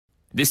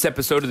This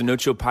episode of the No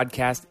Chill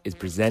Podcast is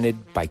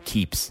presented by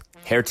Keeps.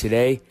 Hair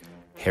today,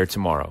 hair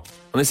tomorrow.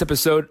 On this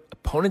episode,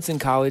 opponents in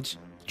college,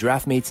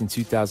 draft mates in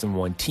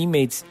 2001,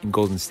 teammates in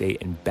Golden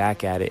State, and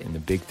back at it in the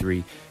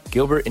BIG3,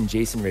 Gilbert and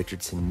Jason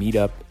Richardson meet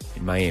up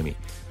in Miami.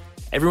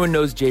 Everyone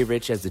knows Jay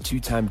Rich as the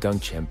two-time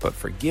dunk champ, but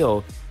for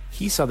Gil,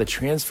 he saw the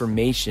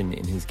transformation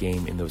in his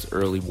game in those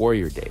early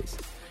Warrior days.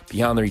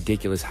 Beyond the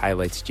ridiculous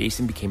highlights,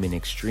 Jason became an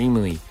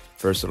extremely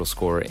versatile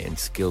scorer and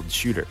skilled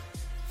shooter.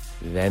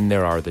 Then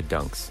there are the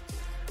dunks.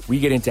 We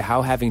get into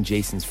how having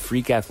Jason's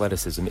freak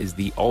athleticism is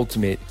the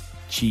ultimate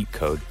cheat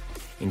code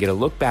and get a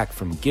look back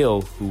from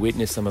Gil, who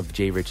witnessed some of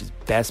Jay Rich's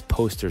best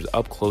posters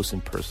up close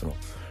and personal.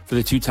 For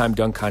the two-time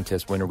dunk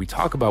contest winner, we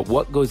talk about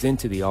what goes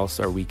into the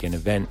All-Star Weekend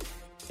event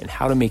and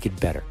how to make it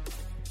better.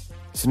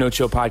 It's a No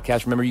Chill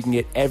Podcast. Remember, you can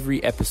get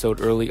every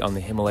episode early on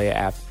the Himalaya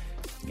app.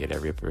 You can get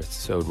every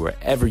episode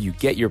wherever you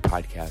get your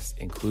podcasts,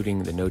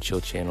 including the No Chill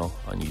channel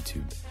on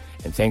YouTube.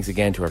 And thanks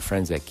again to our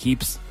friends at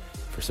Keeps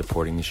for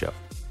supporting the show.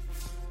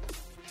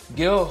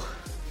 Gil,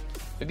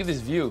 look at this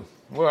view.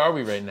 Where are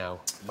we right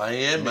now?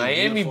 Miami,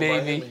 baby.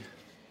 Miami.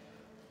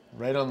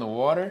 Right on the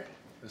water.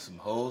 There's some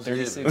hoes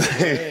 36.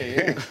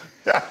 here.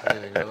 But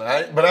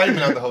I ain't been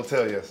out the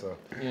hotel yet, so.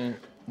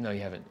 No,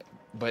 you haven't.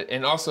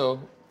 And also,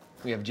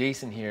 we have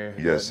Jason here.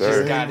 Yes,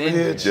 sir.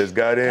 Just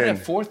got in. At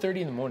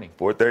 4:30 in the morning.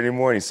 4:30 in the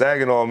morning.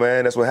 Saginaw,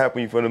 man. That's what happened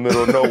when you're from the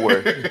middle of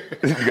nowhere.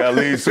 You got to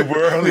leave super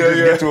early just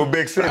to get to a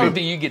big city. I don't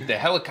think you get the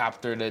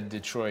helicopter to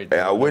Detroit. Hey,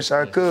 I wish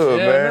I could,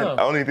 man. No. I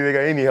don't even think they got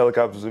any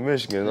helicopters in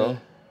Michigan, though.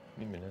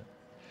 Maybe not.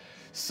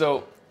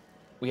 So,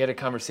 we had a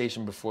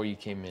conversation before you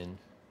came in.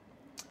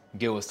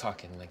 Gil was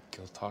talking like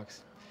Gil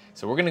talks.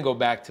 So we're going to go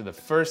back to the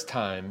first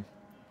time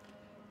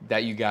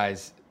that you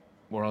guys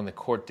were on the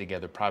court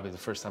together. Probably the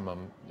first time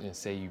I'm going to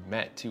say you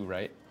met too,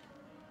 right?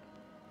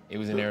 It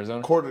was in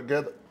Arizona? Court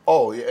together?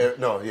 Oh, yeah,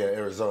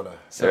 Arizona.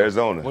 So,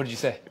 Arizona. What did you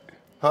say?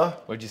 Huh?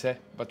 What did you say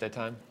about that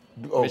time?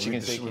 Oh,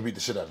 Michigan State. we beat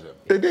the shit out of them.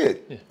 They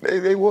did. Yeah.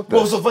 They whooped What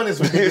us. was so funny is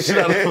we beat the shit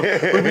out of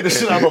them. We beat the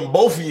shit out of them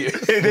both years.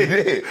 They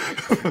did.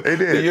 They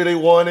did. The year they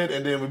won it,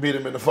 and then we beat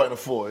them in the Final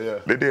Four, yeah.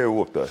 They did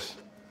whooped us.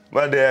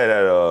 My dad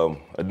had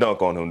a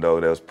dunk on him, though.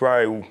 That was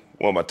probably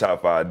one of my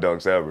top 5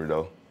 dunks ever,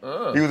 though.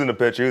 He was in the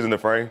picture. He was in the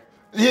frame.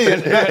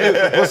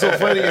 Yeah, what's so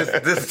funny is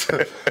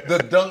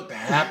the dunk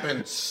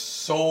happened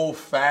so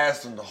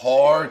fast and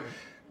hard.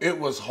 It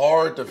was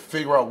hard to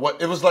figure out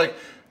what, it was like,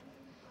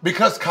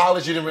 because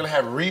college you didn't really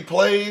have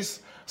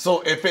replays,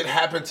 so if it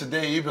happened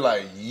today, you'd be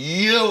like,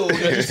 yo.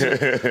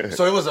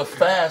 So it was a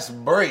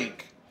fast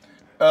break.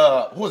 Who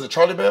was it,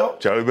 Charlie Bell?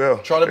 Charlie Bell.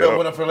 Charlie Bell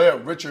went up for there.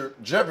 Richard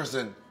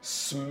Jefferson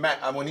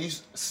smacked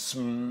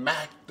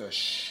the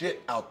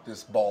shit out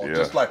this ball. Yeah.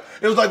 Just like,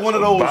 it was like one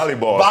of those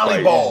volleyball.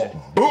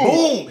 Spike.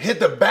 Boom. Hit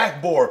the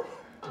backboard.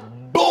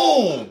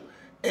 Boom.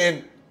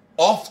 And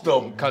off the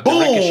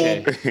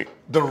boom,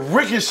 the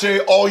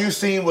ricochet, all you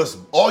seen was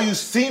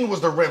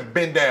the rim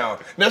bend down.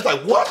 And that's like,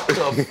 what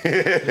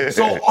the?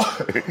 So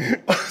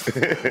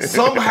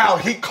somehow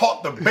he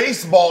caught the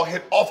baseball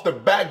hit off the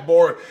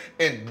backboard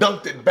and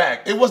dunked it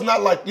back. It was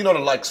not like, the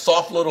like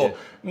soft little,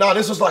 no,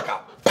 this was like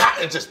a pop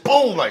and just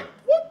boom, like,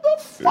 what the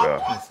fuck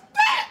was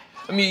that?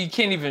 I mean, you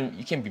can't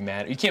be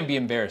mad. You can't be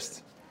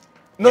embarrassed.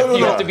 No.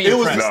 You have to be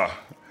impressed.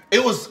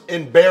 It was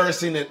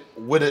embarrassing it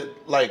with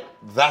it, like,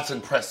 that's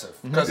impressive.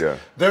 Because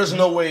there's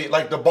no way,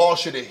 like, the ball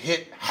should have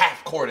hit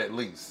half court at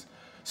least.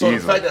 So the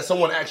fact that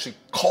someone actually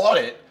caught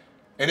it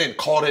and then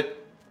caught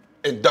it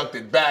and dunked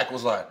it back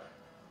was like,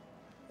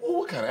 oh,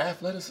 what kind of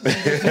athleticism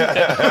is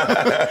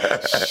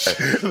that?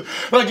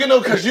 Like,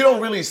 because you don't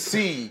really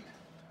see,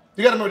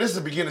 you got to remember, this is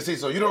the beginning of the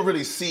season, so you don't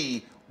really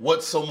see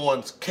what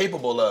someone's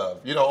capable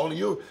of. Only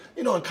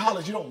in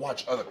college, you don't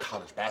watch other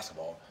college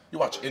basketball. You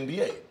watch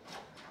NBA.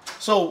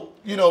 So,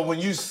 when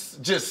you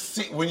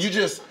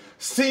just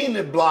seen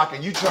it block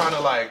and you trying to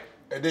like,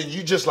 and then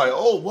you just like,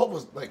 oh, what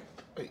was like,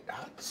 wait,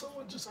 how did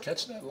someone just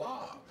catch that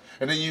lob?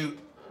 And then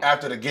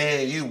after the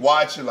game, you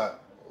watch, you're like,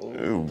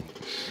 oh.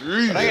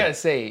 But I gotta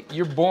say,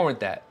 you're born with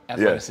that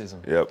athleticism.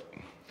 Yeah. Yep.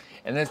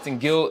 And that's the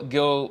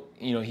Gil,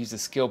 he's a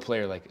skill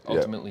player, like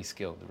ultimately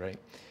skilled, right?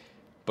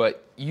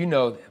 But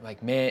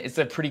like, man, it's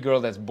that pretty girl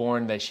that's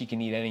born that she can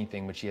eat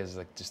anything, but she has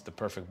like just the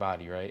perfect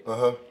body, right?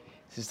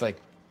 It's just like,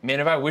 man,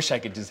 if I wish I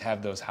could just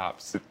have those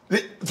hops.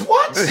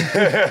 What?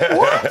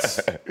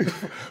 What?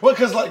 Well,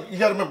 because like you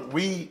got to remember,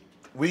 we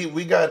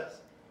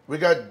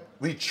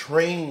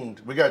trained.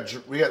 We had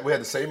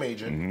the same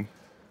agent. Mm-hmm.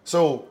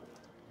 So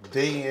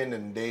day in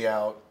and day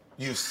out,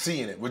 you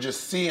seeing it. We're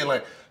just seeing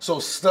like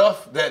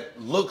stuff that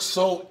looks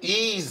so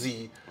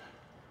easy,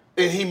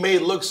 and he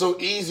made look so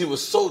easy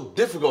was so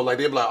difficult. Like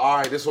they'd be like, all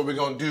right, this is what we're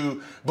gonna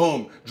do.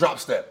 Boom, drop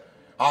step.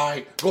 All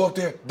right, go up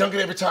there, dunk it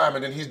every time.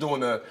 And then he's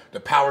doing the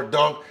power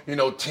dunk,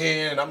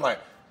 10. And I'm like,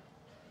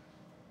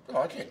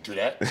 oh, I can't do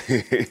that.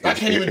 I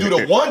can't even do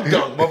the one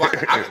dunk. But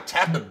I can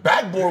tap the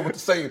backboard with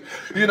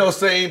the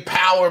same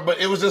power. But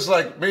it was just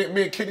like, me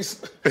and Kenny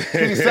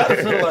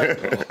Satterfield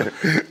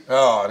like,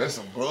 oh, this is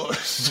some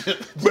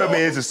bullshit. But I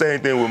mean, it's the same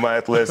thing with my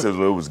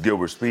athleticism. It was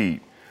Gilbert Speed.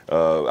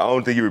 I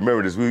don't think you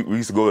remember this. We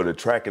used to go to the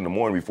track in the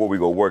morning before we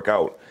go work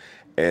out,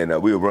 and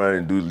we would run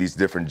and do these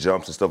different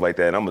jumps and stuff like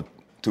that. And I'm a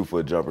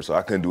 2-foot jumper, so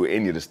I couldn't do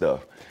any of the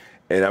stuff.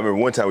 And I remember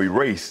one time we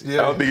raced.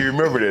 Yeah. I don't think you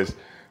remember this,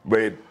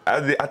 but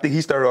I think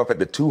he started off at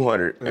the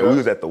 200, and we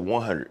was at the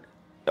 100,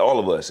 all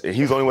of us, and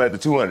he was the only one at the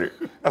 200.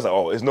 I was like,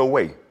 oh, there's no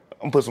way.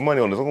 I'm gonna put some money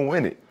on this. I'm gonna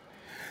win it.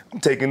 I'm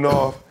taking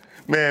off.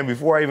 Man,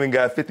 before I even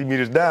got 50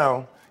 meters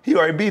down, he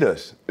already beat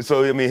us.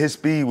 So, I mean, his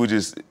speed was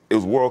it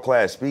was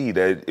world-class speed.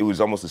 That it was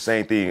almost the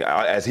same thing.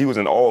 As he was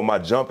in awe of my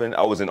jumping,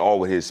 I was in awe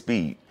with his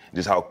speed,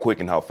 just how quick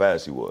and how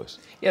fast he was.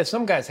 Yeah,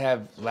 some guys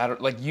have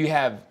lateral, like you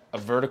have a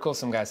vertical,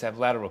 some guys have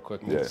lateral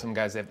quickness, Yeah. some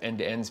guys have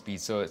end-to-end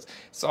speed. So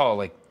it's all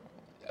like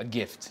a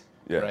gift,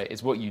 Yeah. right?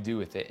 It's what you do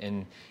with it.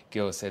 And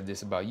Gil said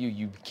this about you.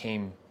 You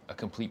became a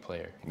complete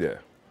player. Yeah.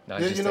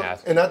 Not just an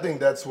athlete. And I think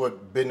that's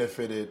what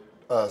benefited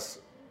us.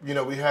 You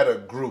know, we had a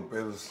group.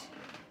 It was,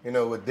 you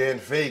know, with Dan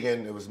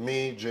Fagan, it was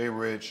me, Jay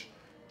Rich,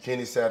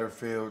 Kenny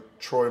Satterfield,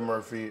 Troy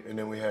Murphy, and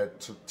then we had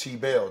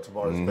T-Bell,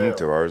 Tavares Bell.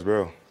 Tavares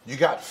Bell. You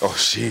got Oh,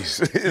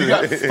 jeez. you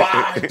got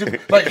 5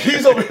 dude, like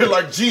he's over here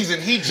like, geez, and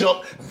he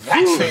jumped,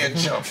 that man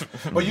jumped.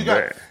 But you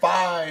got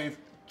 5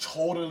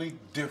 totally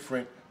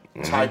different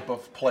type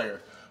of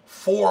players.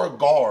 4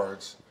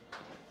 guards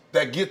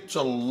that get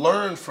to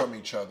learn from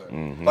each other.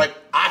 Like,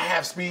 I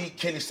have speed,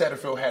 Kenny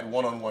Satterfield had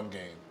one-on-one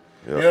game.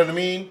 Yep. You know what I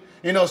mean?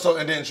 You know, so,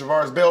 and then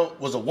Tavares Bell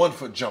was a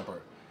 1-foot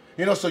jumper.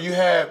 You know, so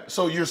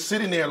you're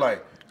sitting there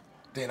like,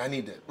 damn, I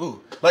need that.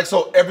 Ooh. Like,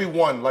 so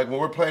everyone, like when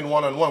we're playing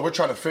one-on-one, we're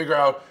trying to figure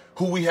out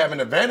who we have an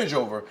advantage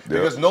over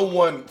because no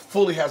one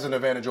fully has an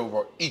advantage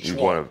over each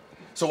one.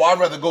 So I'd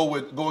rather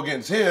go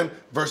against him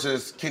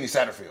versus Kenny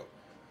Satterfield.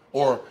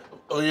 Or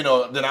you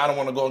know, then I don't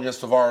want to go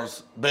against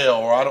Tavares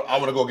Bell, or I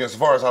want to go against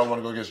Tavares, I don't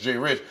want to go against Jay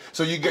Rich.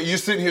 So you're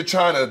sitting here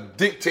trying to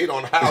dictate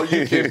on how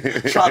you can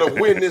try to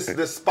win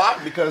this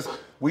spot because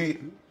we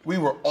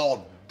were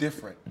all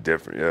different.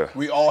 Different, yeah.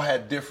 We all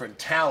had different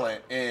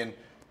talent in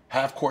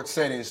half-court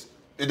settings.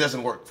 It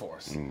doesn't work for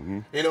us.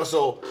 You know,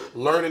 so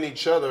learning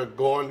each other,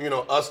 going, you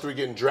know, us 3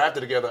 getting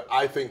drafted together,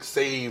 I think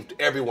saved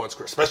everyone's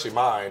career, especially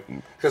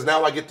mine, because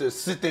now I get to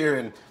sit there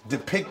and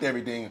depict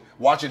everything,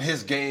 watching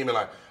his game and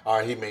like, all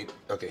right, he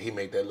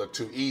made that look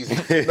too easy.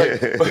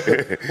 Like,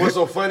 but what's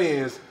so funny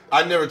is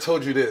I never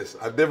told you this.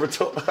 I never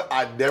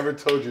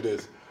told you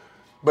this.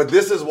 But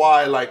this is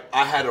why, like,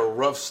 I had a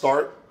rough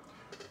start.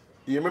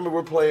 You remember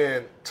we're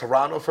playing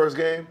Toronto first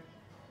game,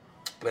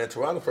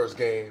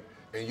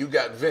 and you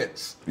got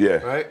Vince. Yeah.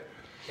 Right?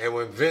 And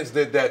when Vince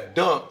did that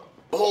dunk,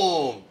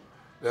 boom.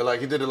 They're like,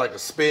 he did it like a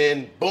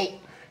spin, boom.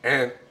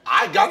 And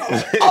I got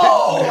like,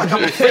 oh, like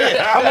I'm a fan.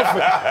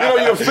 You know,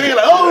 you're a fan,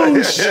 like,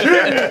 oh, shit.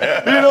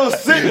 You know,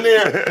 sitting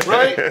there,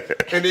 right?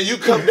 And then you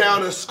come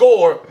down and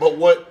score. But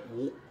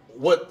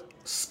what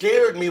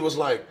scared me was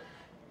like,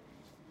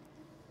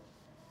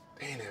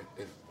 dang,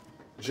 if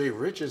Jay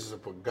Rich is a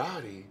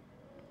Bugatti,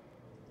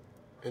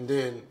 and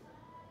then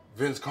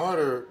Vince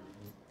Carter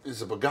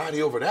is a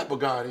Bugatti over that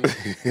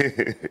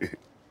Bugatti.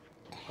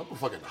 I'm a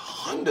fucking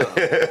Honda.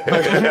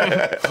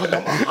 I'm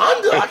a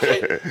Honda. I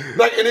can't.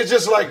 Like, and it's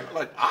just like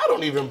I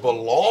don't even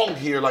belong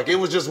here. Like, it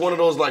was just one of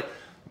those, like,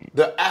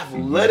 the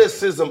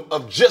athleticism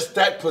of just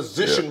that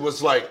position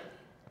was like,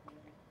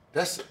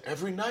 that's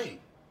every night.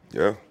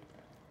 Yeah.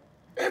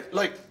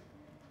 Like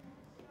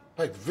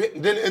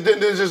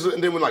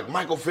then when like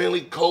Michael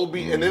Finley,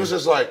 Kobe, and it was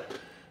just like,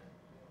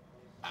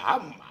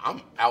 I'm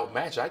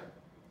outmatched.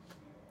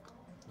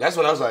 That's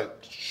when I was like,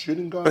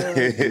 shooting guard?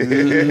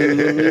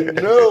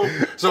 No.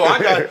 So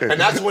and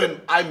that's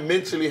when I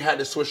mentally had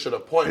to switch to the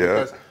point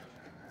because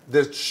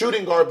the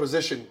shooting guard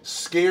position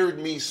scared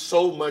me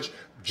so much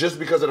just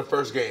because of the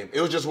first game.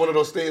 It was just one of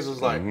those things. It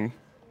was like,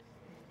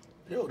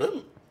 yo,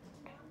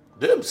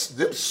 them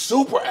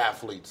super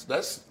athletes.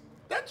 That's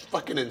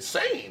fucking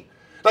insane.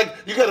 Like,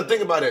 you got to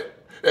think about it.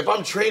 If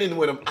I'm training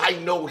with him, I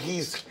know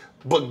he's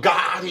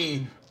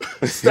Bugatti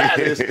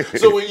status.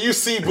 So when you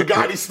see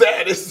Bugatti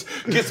status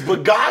gets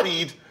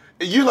Bugatti'd,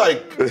 you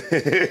like,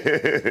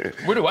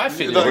 where do I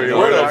fit in? Like, where do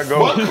I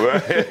go?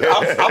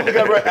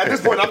 At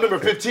this point, I'm number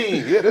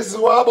 15. Yeah, this is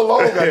where I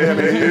belong.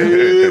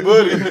 Yeah,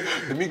 buddy.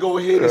 Let me go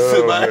ahead and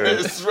sit my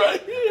ass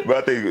right here. But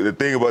I think the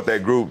thing about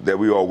that group that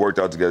we all worked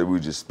out together, we were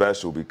just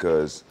special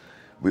because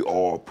we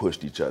all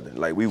pushed each other.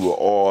 Like, we were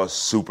all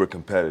super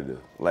competitive.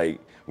 Like,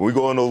 when we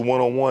go on those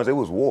one-on-ones, it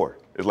was war.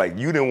 It's like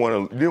you didn't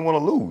want to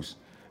lose.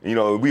 You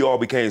know, we all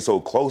became so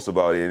close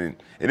about it, and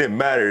it didn't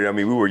matter. I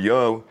mean, we were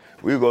young.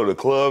 We would go to the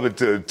club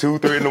until 2,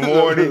 3 in the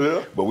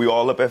morning, but we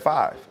all up at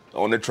 5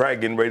 on the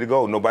track getting ready to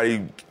go.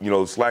 Nobody,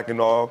 slacking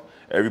off.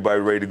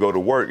 Everybody ready to go to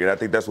work, and I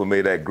think that's what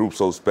made that group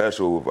so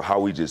special, how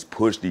we just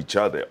pushed each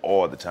other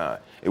all the time.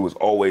 It was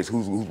always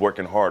who's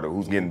working harder,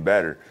 who's getting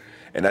better,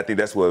 and I think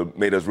that's what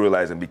made us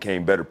realize and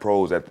became better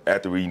pros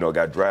after we,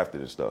 got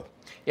drafted and stuff.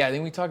 Yeah, I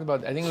think we talked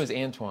about, I think it was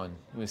Antoine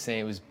who was saying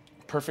it was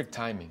perfect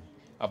timing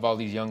of all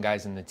these young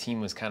guys, and the team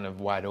was kind of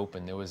wide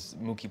open. There was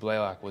Mookie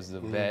Blaylock was the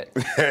vet,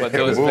 but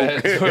those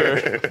vets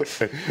were.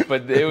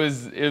 But it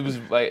was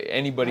like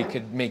anybody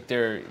could get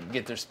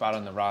their spot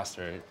on the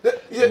roster.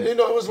 Yeah, it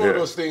was one of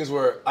those things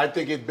where I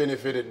think it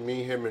benefited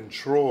me, him, and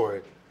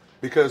Troy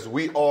because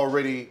we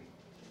already,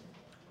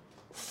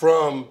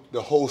 from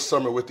the whole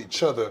summer with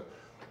each other,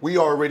 we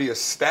already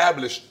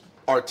established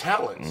our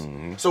talents.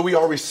 Mm-hmm. So we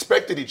all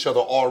respected each other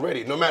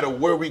already. No matter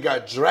where we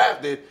got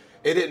drafted,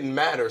 it didn't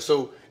matter.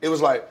 So it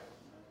was like,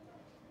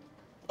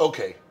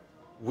 okay,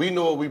 we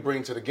know what we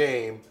bring to the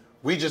game.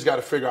 We just got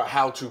to figure out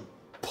how to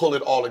pull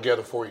it all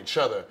together for each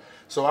other.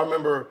 So I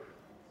remember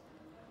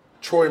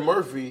Troy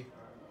Murphy,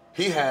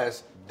 he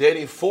has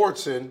Danny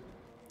Fortson.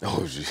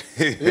 Oh,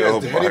 shit. He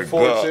has Danny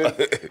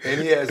Fortson,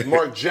 and he has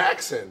Mark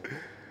Jackson.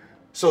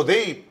 So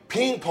they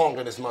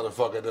ping-ponging this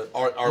motherfucker,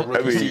 our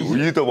rookie season. When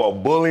you talk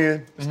about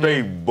bullying,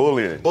 straight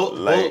bullying.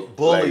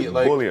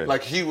 Bullying.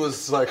 Like he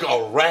was like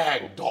a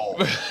rag doll.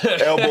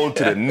 Elbow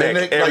to the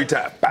neck every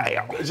time.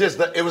 Bam.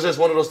 It was just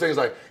one of those things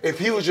like, if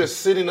he was just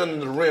sitting under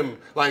the rim,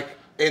 like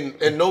in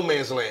no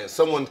man's land,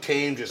 someone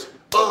came just,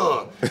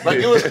 like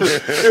it was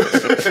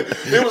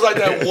like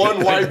that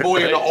one white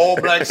boy in the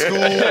all-black school,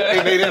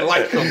 and they didn't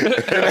like him.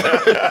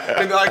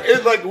 And like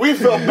it's like we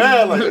felt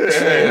bad, like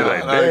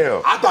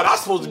damn. I thought I was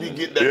supposed to be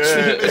getting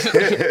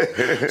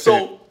that treatment.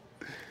 So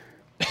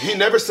he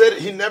never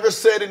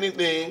said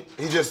anything.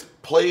 He just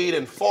played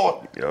and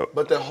fought. Yep.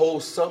 But the whole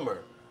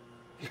summer,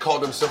 he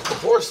called himself the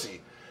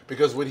horsey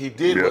because what he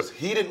did was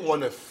he didn't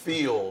want to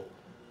feel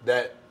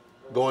that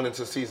going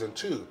into season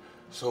 2.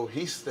 So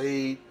he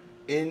stayed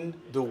in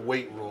the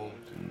weight room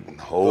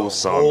the whole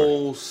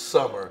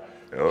summer.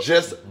 Yep.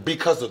 Just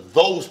because of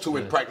those two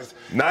in practice.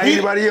 Not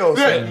anybody else.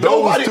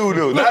 Those two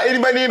dudes. Not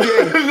anybody in the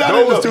NBA.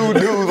 Those two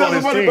dudes on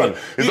his team.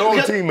 His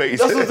own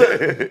teammates.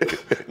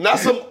 Not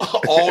some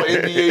all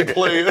NBA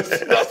players.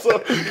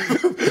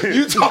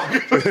 You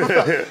talking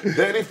about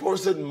Danny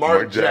Fortson,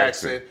 Mark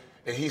Jackson,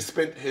 and he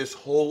spent his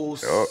whole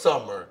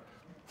summer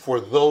for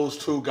those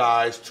two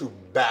guys to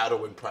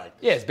battle in practice.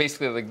 Yeah, it's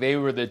basically like they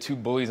were the two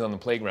bullies on the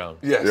playground.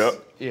 Yes.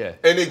 Yep. Yeah.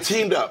 And they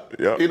teamed up.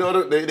 Yep. You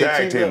know, they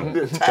tag teamed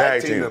up.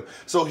 Tag team them.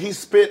 So he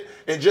spent,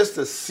 and just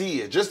to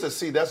see,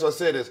 that's what I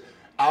said is,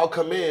 I'll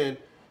come in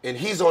and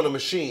he's on the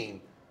machine.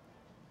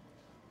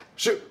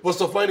 What's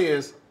so funny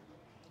is,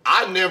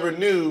 I never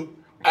knew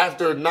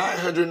after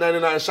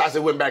 999 shots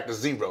it went back to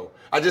 0.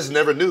 I just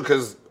never knew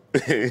because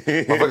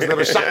motherfuckers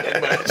never shot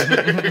that much.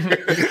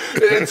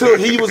 Until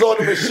he was on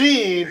the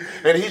machine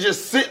and he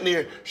just sitting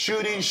there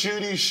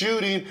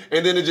shooting,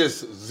 and then it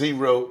just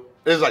 0.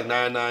 It's like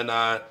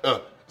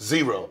 999,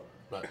 0.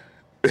 Like,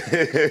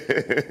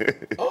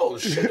 oh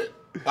shit.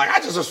 Like I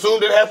just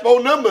assumed it had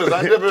 4 numbers.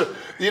 I never,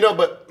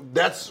 but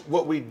that's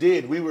what we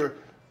did. We were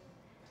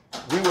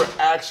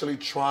actually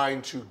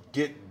trying to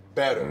get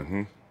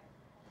better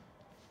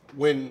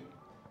when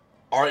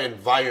our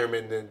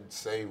environment didn't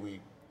say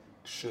we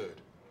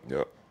should.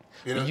 Yep.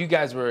 You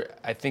guys were,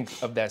 I think,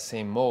 of that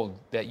same mold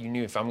that you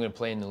knew if I'm going to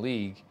play in the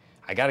league,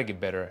 I got to get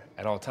better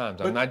at all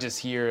times. I'm not just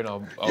here and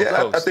I'll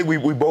coast. I think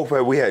we both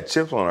had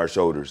chips on our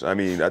shoulders. I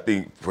mean, I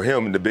think for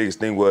him, the biggest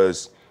thing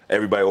was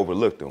everybody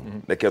overlooked him. Mm-hmm.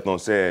 They kept on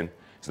saying,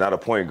 it's not a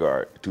point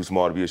guard, too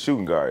small to be a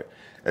shooting guard.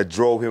 That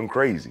drove him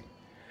crazy.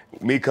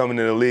 Me coming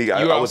in the league,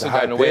 I was a high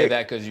pick. You also got in the way of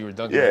that because you were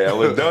dunking. Yeah, I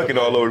was dunking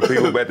all over the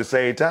people, but at the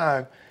same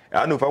time,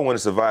 I knew if I wanted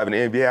to survive in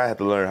the NBA, I had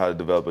to learn how to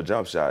develop a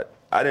jump shot.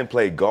 I didn't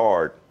play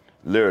guard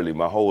literally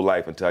my whole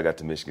life until I got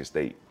to Michigan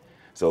State.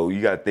 So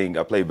you got to think,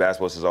 I played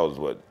basketball since I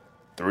was,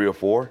 3 or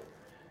 4?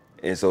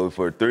 And so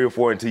for 3 or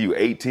 4 until you're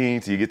 18,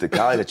 till you get to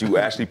college, that you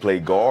actually play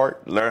guard,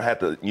 you have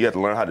to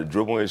learn how to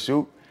dribble and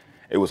shoot.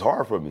 It was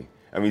hard for me.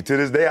 I mean, to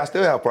this day, I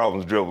still have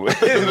problems dribbling.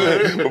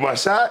 But my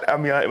shot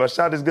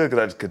is good because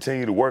I just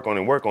continue to work on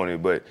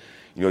it. But,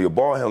 your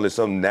ball handling is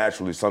something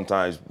naturally.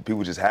 Sometimes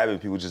people just have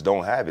it, people just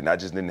don't have it. And I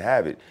just didn't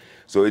have it.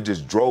 So it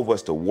just drove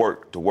us to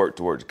work,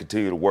 to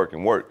continue to work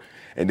and work.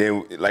 And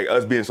then, like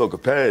us being so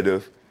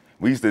competitive,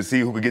 we used to see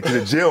who could get to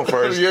the gym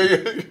first.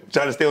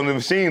 Trying to stay on the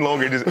machine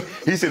longer.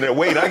 He's sitting there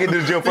waiting. I get to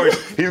the gym first.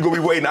 He's going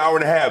to be waiting an hour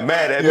and a half,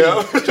 mad at me,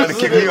 trying to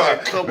kick me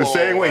off. The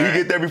same way. He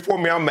get there before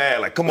me, I'm mad.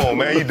 Like, come on,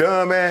 man. You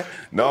done, man?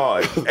 No,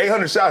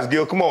 800 shots,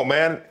 Gil. Come on,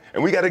 man.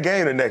 And we got a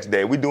game the next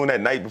day. We doing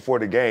that night before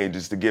the game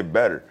just to get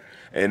better.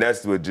 And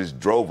that's what just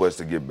drove us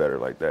to get better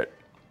like that.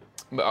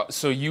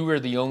 So you were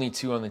the only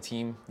 2 on the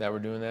team that were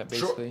doing that,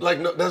 basically? That's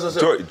what I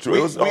said.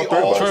 Troy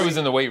was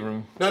in the weight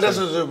room. No, that's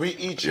what I said. We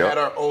each had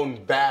our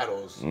own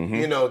battles.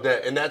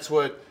 Mm-hmm. And that's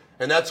what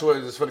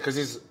it's funny because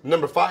he's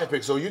number 5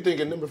 pick. So you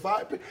thinking number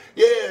 5 pick?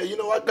 Yeah,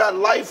 I got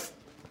life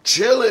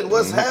chilling.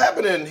 What's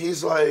happening?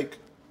 He's like,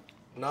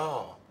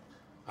 no,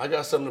 I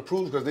got something to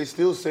prove because they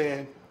still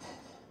saying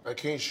I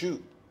can't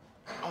shoot.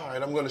 All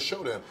right, I'm gonna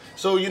show them.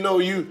 So and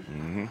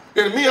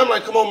me, I'm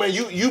like, come on, man,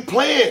 you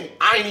playing?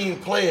 I ain't even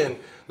playing.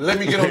 Let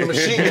me get on the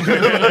machine.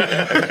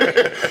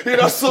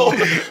 So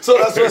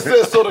that's what I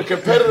said. So the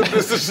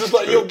competitiveness is just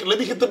like, let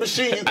me get the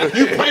machine.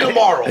 You play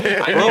tomorrow.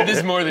 I need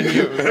this more than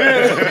you.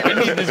 I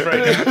need this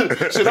right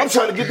now. Shit, I'm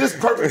trying to get this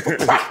perfect for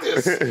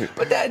practice.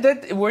 But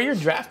that where you're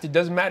drafted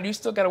doesn't matter. You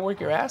still got to work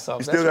your ass off.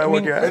 You still got to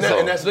work your ass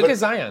off. Look at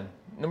Zion,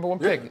 number 1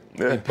 pick.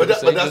 Yeah. But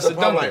that's the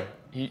problem. Like,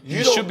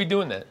 you should be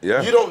doing that.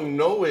 Yeah. You don't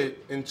know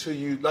it until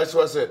you. That's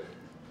what I said.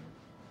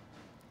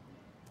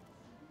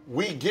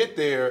 we get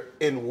there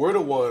and we're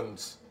the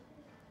ones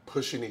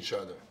pushing each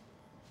other.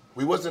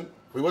 We wasn't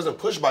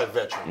pushed by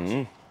veterans.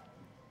 Mm-hmm.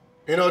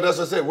 You know, that's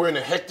what I said. We're in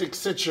a hectic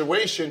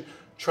situation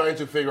trying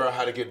to figure out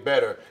how to get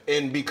better.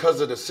 And because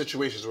of the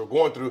situations we're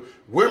going through,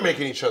 we're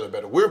making each other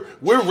better. We're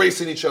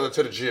racing each other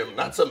to the gym,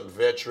 not some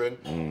veteran,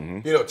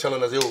 you know,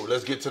 telling us, "Yo,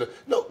 let's get to the."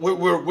 No,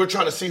 we're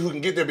trying to see who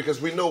can get there because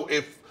we know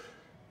if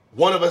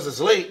one of us is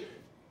late,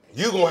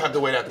 you're gonna have to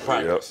wait after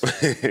practice.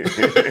 Yep.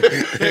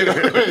 You know,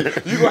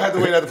 you're gonna have to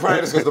wait after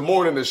practice because the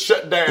morning is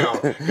shut down.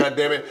 God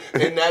damn it!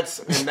 And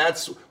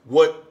that's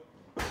what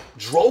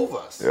drove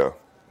us. Yeah.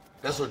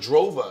 That's what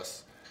drove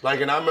us. Like,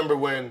 and I remember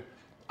when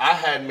I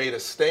had made a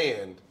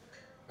stand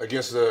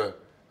against the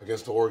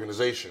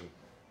organization.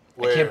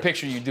 I can't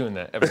picture you doing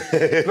that ever.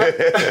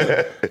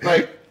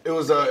 Like it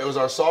was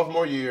our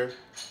sophomore year,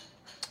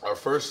 our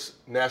first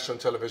national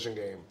television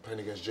game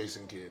playing against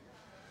Jason Kidd,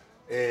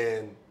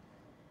 and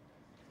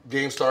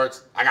game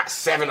starts. I got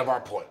 7 of our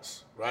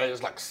points. Right,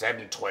 it's like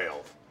 7-12.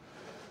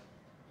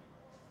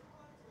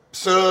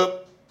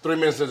 Sub 3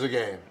 minutes into the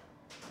game,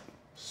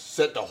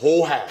 set the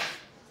whole half.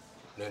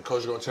 And then coach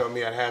is gonna tell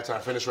me at halftime,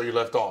 finish where you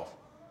left off.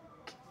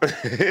 That's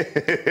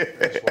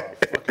why I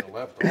fucking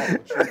left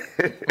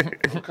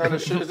off. What kind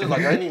of shit is this?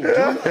 Like, I ain't even do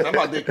nothing. I'm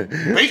out there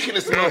baking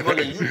this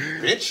motherfucker and you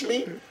bench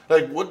me?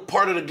 Like, what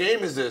part of the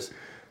game is this?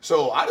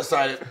 So I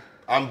decided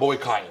I'm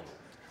boycotting.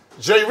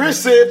 Jay Rich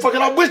said,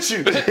 fucking, I'm with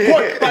you.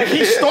 Like,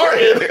 he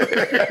started.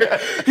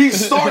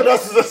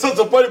 That's such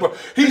a funny part.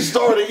 He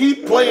started, he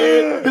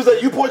playing. He's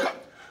like, you boycott.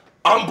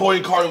 I'm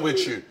boycotting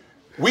with you.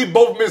 We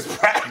both missed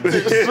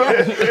practice,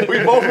 right?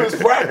 We both missed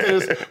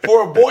practice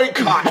for a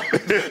boycott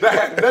that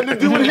had nothing to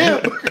do with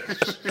him.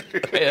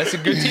 Hey, that's a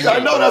good team. I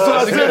know, that's what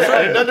I said. It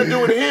had nothing to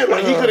do with him.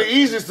 Like, he could have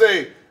easily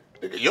say,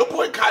 your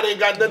boycott ain't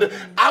got nothing.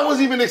 I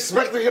wasn't even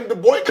expecting him to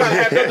boycott.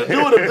 It had nothing to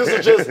do with him. This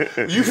is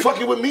just, you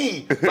fucking with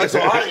me. Like,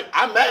 so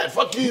I'm mad.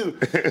 Fuck you.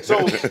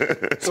 So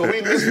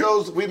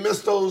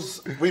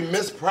we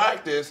missed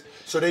practice,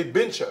 so they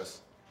bench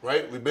us,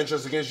 right? We bench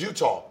us against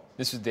Utah.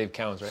 This was Dave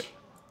Cowens, right?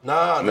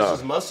 Nah, this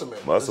is Musselman.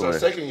 This is our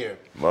second year.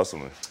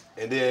 Musselman.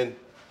 And then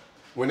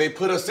when they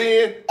put us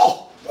in,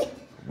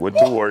 Went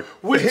to work.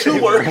 We went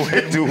to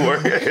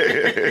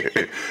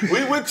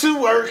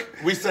work.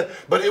 We said,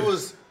 but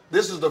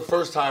this is the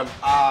first time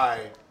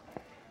I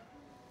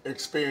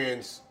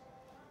experienced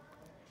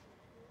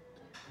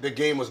the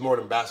game was more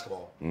than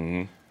basketball.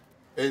 Mm-hmm.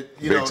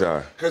 Big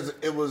time. Because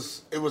it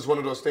was one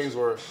of those things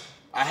where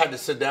I had to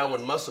sit down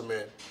with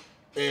Musselman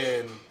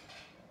and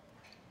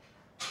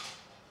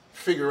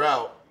figure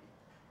out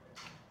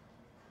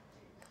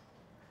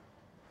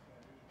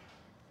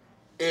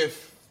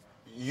if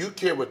you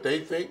care what they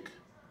think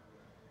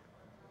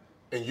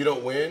and you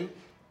don't win,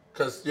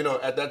 because, you know,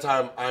 at that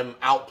time I'm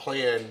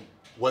outplaying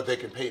what they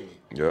can pay me.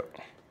 Yeah.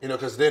 You know,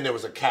 because then there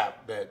was a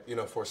cap that, you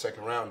know, for a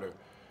second rounder.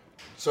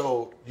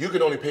 So you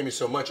can only pay me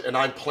so much and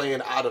I'm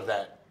playing out of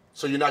that.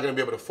 So you're not going to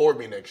be able to afford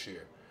me next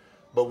year.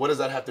 But what does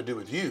that have to do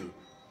with you?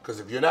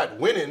 Because if you're not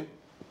winning,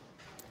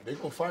 they're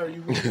going to fire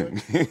you real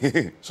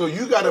quick. So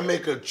you got to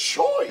make a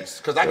choice.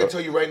 Because I can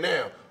tell you right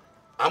now,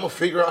 I'm going to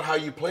figure out how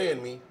you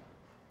playing me,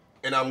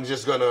 and I'm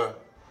just going to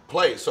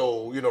play.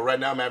 So, you know, right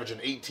now I'm averaging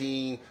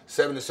 18,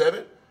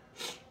 7-7.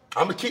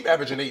 I'm going to keep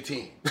averaging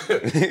 18.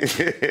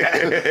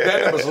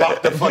 that number's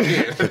locked the fuck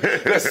in.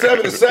 That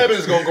 7-7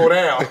 is going to go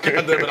down. God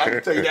damn it, I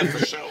can tell you that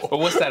for sure. But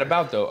what's that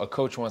about, though? A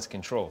coach wants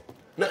control.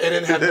 No, it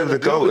didn't have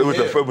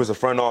It was the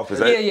front office.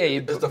 Yeah.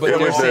 But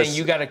they're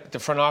saying the the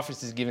front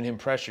office is giving him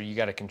pressure. You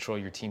got to control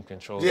your team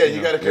control. Yeah, you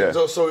got to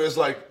control. So it's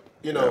like,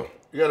 you know,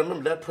 you got to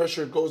remember that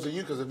pressure goes to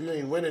you because if you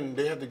ain't winning,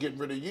 they have to get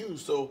rid of you.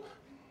 So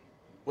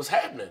what's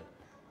happening?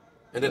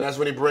 And then that's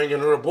when he bring in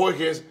little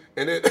Boykins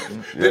and then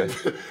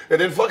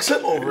fucks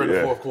him over in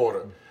the fourth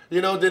quarter.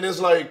 You know, then it's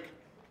like,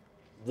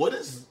 what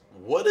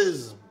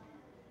is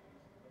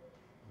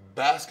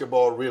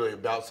basketball really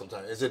about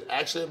sometimes? Is it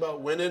actually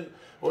about winning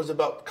or is it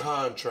about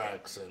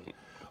contracts and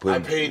I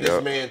paid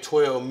this man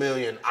 $12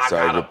 million, I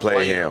gotta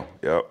play him.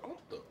 Yep.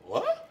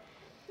 What?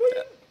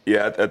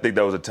 Yeah, I think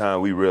that was a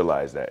time we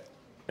realized that.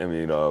 I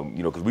mean, you know,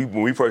 because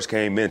when we first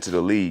came into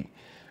the league,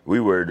 we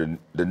were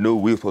we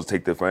were supposed to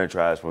take the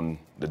franchise from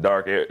the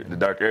dark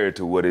area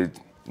to what it,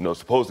 you know,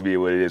 supposed to be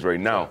what it is right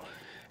now.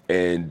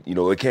 And, you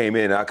know, it came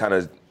in, I kind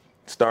of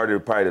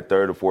started probably the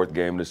third or fourth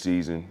game of the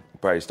season,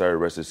 probably started the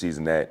rest of the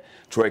season that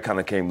Troy kind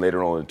of came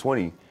later on in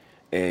 20,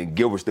 and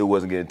Gilbert still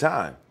wasn't getting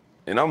time.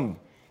 And I'm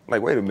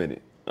like, wait a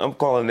minute. I'm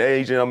calling the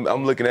agent,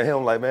 I'm looking at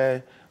him like,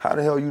 man, how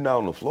the hell you not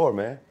on the floor,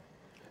 man?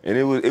 And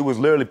it was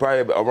literally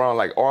probably around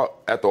like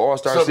after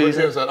All-Star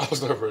season,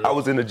 I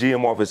was in the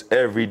GM office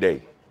every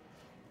day.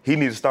 He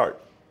needed to start.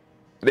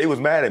 They was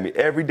mad at me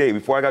every day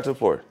before I got to the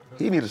floor.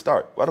 He needed to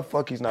start. Why the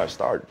fuck he's not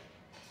starting?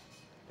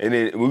 And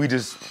then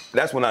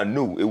that's when I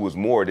knew it was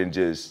more than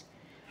just,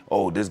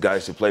 oh, this guy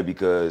should play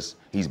because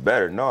he's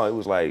better. No, it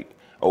was like,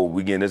 oh,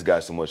 we getting this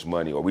guy so much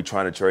money, or we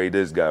trying to trade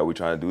this guy, or we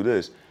trying to do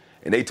this.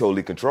 And they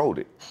totally controlled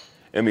it.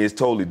 I mean, it's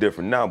totally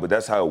different now, but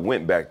that's how it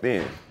went back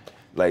then.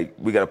 Like,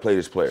 we got to play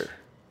this player,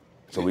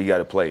 so we got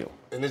to play him.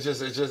 And it's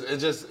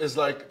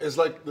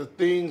like the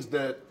things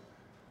that,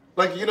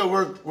 like, you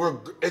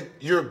know,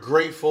 you're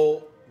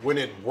grateful when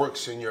it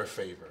works in your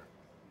favor,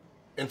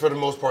 and for the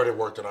most part, it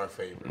worked in our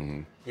favor.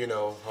 Mm-hmm. You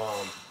know,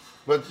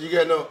 but you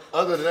gotta know,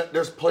 other than that,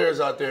 there's players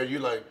out there you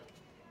like.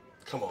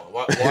 Come on,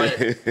 why?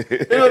 You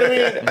know what I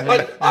mean?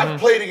 Like, I've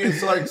played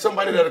against like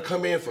somebody that'll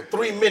come in for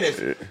 3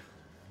 minutes,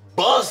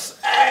 bust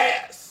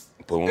ass,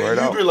 Pull him and right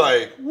you out. be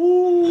like,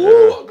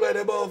 woo, I'm glad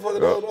that motherfucker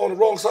was on the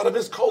wrong side of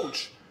his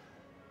coach,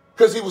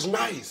 because he was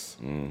nice,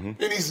 and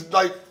he's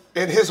like,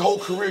 and his whole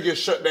career gets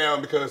shut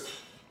down because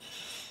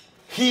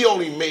he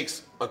only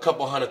makes a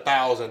couple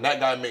 $100,000. That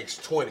guy makes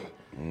 20,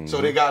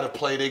 so they got to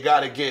play. They got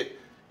to get,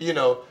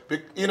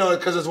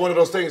 because it's one of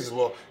those things. Is,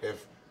 well,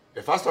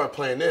 if I start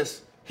playing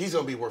this, he's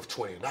gonna be worth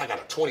 20. Now I got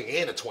a 20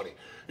 and a 20.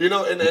 And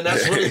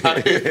that's really how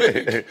they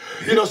think.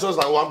 So it's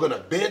like, well, I'm gonna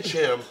bench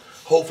him.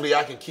 Hopefully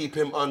I can keep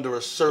him under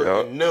a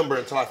certain number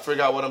until I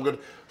figure out what I'm gonna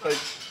like.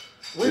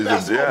 We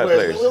basketball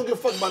players, man, we don't give a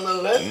fuck about none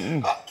of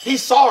that.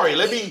 He's sorry.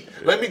 Let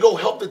me go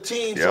help the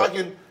team so I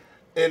can,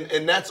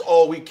 and that's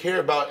all we care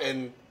about.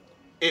 And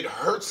it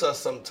hurts us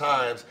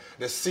sometimes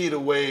to see the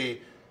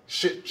way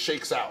shit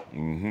shakes out.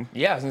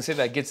 Yeah, I was gonna say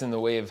that gets in the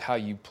way of how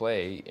you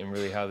play and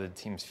really how the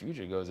team's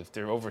future goes if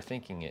they're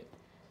overthinking it.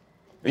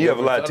 You have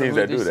a lot of teams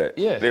that do that.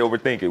 Yeah. They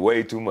overthink it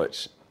way too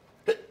much.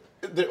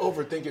 They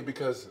overthink it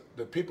because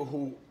the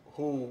people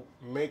who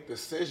make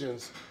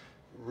decisions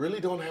really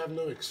don't have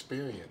no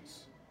experience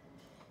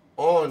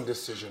on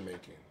decision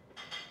making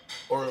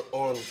or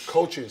on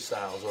coaching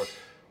styles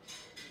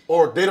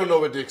or they don't know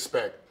what to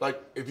expect. Like,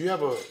 if you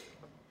have a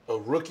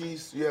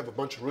rookies, you have a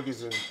bunch of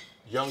rookies and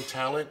young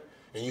talent,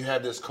 and you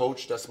have this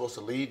coach that's supposed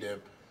to lead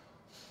them,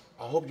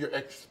 I hope your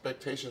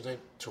expectations ain't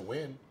to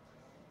win.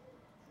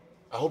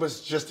 I hope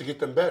it's just to get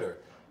them better.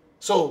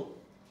 So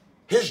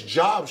his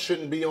job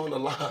shouldn't be on the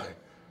line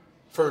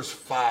first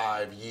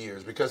 5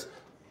 years because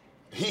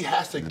he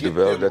has to get them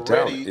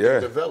ready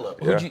to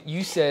develop.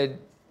 You said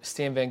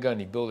Stan Van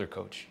Gundy, builder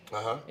coach,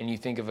 and you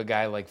think of a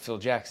guy like Phil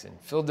Jackson.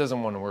 Phil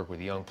doesn't want to work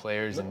with young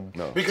players and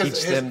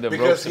teach them the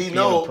ropes of being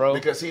a pro.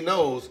 Because he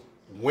knows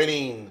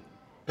winning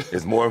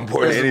is more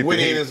important than anything.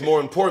 Winning is more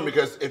important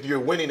because if you're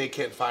winning, they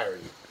can't fire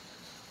you.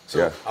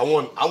 So I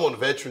want a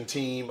veteran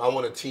team. I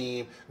want a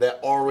team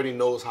that already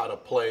knows how to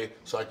play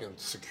so I can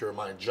secure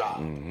my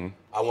job.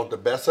 I want the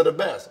best of the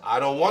best. I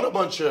don't want a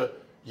bunch of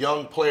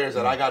young players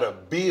that I got to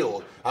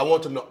build. I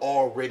want them to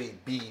already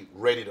be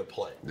ready to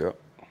play.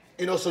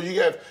 So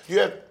you have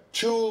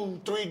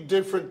 2-3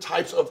 different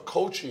types of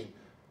coaching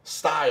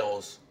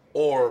styles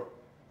or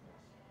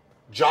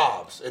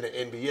jobs in the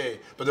NBA,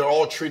 but they're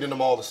all treating them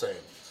all the same.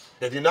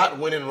 If you're not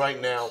winning right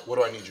now, what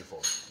do I need you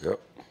for?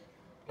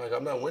 Like,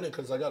 I'm not winning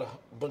because I got a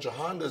bunch of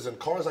Hondas and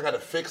cars I got to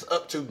fix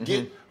up to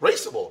get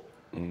raceable.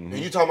 And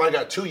you talking about I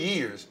got 2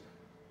 years.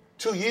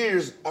 2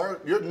 years,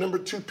 your number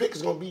 2 pick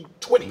is going to be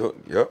 20.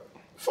 What the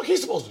fuck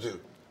he's supposed to do?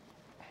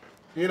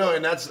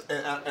 And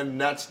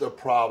that's the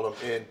problem.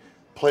 And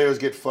players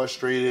get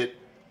frustrated.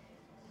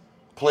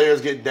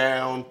 Players get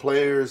down.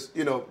 Players,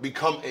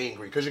 become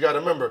angry. Because you got to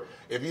remember,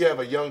 if you have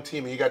a young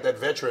team and you got that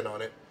veteran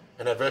on it,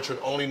 and that veteran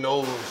only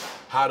knows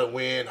how to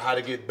win, how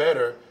to get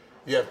better,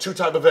 you have 2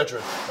 types of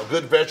veterans. A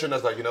good veteran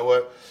that's like, you know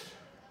what?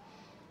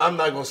 I'm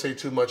not going to say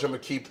too much. I'm going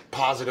to keep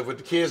positive with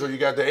the kids. Or you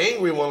got the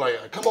angry one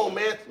like, come on,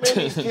 man. Man,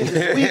 these kids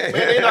is weak, man.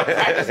 They not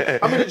practicing.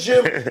 I'm in the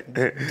gym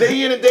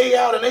day in and day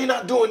out, and they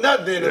not doing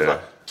nothing. It's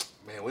like,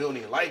 man, we don't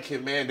even like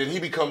him, man. Then he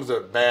becomes a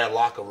bad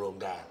locker room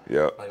guy.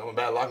 Like, I'm a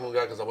bad locker room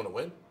guy because I want to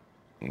win?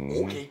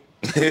 Okay.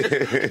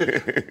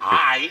 All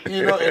right.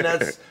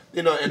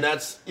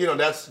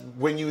 That's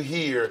when you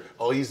hear,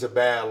 oh, he's a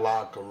bad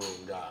locker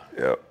room guy.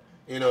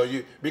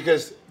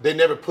 Because they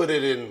never put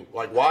it in,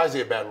 like, why is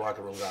he a bad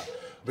locker room guy?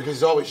 Because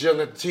he's always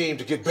yelling at the team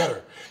to get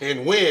better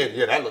and win.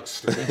 Yeah, that looks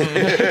stupid.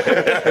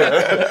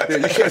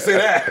 You can't say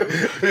that.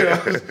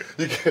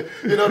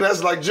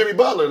 That's like Jimmy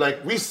Butler.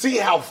 Like, we see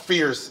how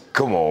fierce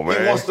Come on,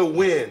 man. he wants to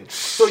win.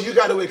 So you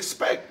got to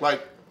expect,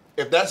 like,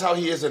 if that's how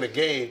he is in a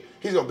game,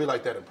 he's going to be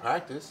like that in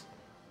practice.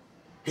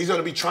 He's going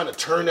to be trying to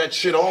turn that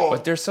shit on.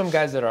 But there's some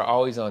guys that are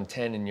always on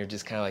 10, and you're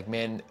just kind of like,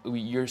 man,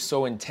 you're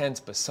so intense,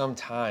 but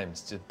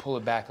sometimes to pull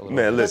it back a little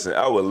bit. Man, listen,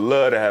 I would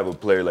love to have a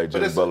player like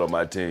Jimmy Butler on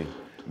my team.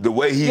 The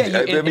way he, in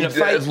a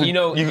fight, I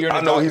know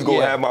he's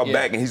gonna have my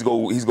back, and he's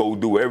gonna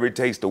do whatever it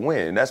takes to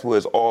win, and that's what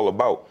it's all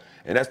about.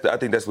 And I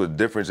think that's what the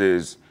difference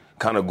is,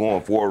 kind of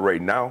going forward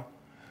right now.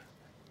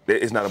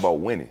 It's not about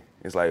winning.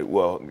 It's like,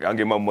 well, I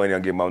get my money, I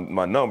get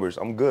my numbers,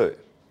 I'm good.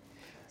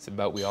 It's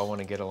about we all want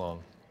to get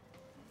along.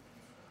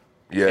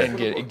 Yeah, and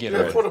get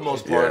right. For the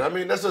most part. I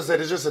mean, that's what I said.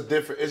 It's just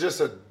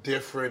a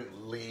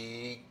different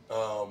league.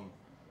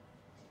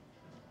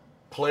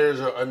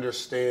 Players are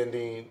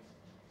understanding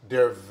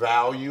their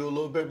value a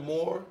little bit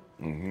more.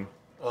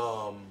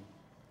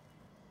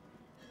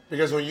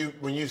 Because when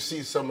you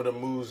see some of the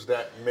moves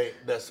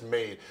that's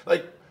made,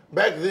 like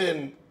back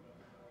then,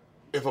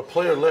 if a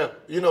player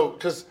left,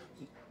 because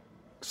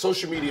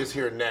social media is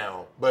here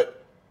now,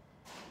 but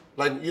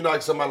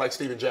like somebody like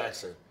Steven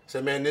Jackson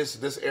said, man,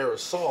 this era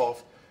is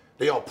soft.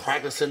 They all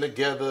practicing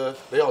together.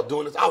 They all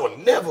doing this. I would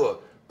never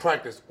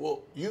practice.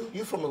 Well,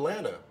 you from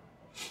Atlanta.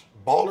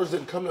 Ballers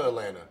didn't come to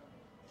Atlanta.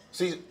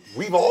 See,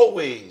 we've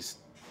always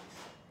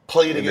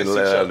played against each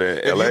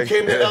other. If you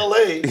came to LA,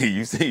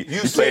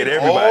 you played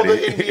everybody. All the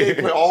NBA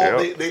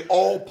players, they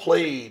all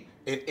played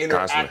and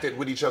interacted Constantly.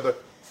 with each other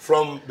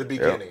from the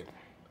beginning.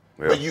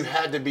 Yep. But you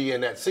had to be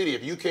in that city.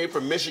 If you came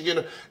from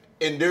Michigan,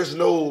 and there's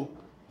no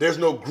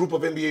group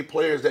of NBA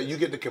players that you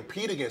get to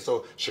compete against.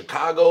 So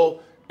Chicago,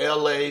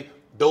 LA,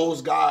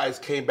 those guys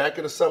came back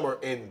in the summer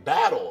and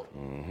battled.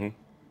 Mm-hmm.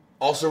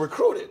 Also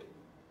recruited.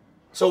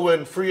 So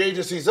when free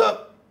agency's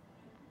up,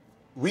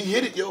 we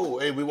hit it,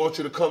 hey, we want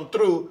you to come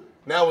through.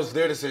 Now it's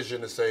their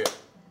decision to say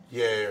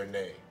yay or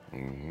nay.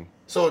 Mm-hmm.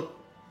 So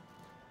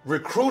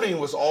recruiting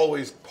was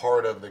always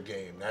part of the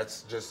game.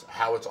 That's just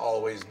how it's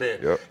always been.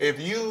 Yep.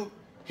 If you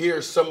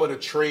hear some of the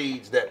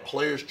trades that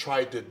players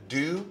tried to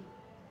do,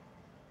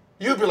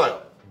 you'd be like,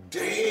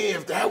 damn,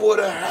 if that would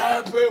have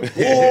happened,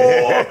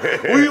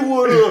 boy, we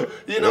would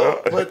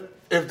have, But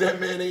if that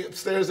man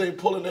upstairs ain't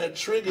pulling that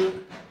trigger,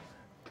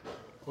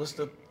 what's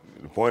the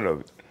point of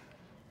it?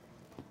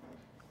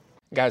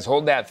 Guys,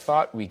 hold that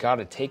thought. We got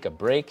to take a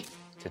break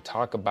to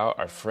talk about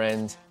our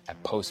friends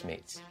at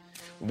Postmates.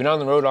 We've been on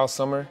the road all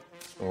summer,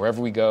 and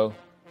wherever we go,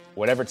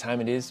 whatever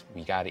time it is,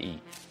 we got to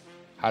eat.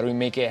 How do we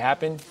make it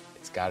happen?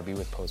 It's got to be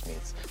with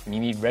Postmates. When you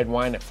need red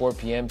wine at 4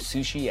 p.m.,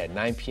 sushi at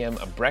 9 p.m.,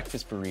 a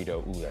breakfast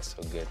burrito, ooh, that's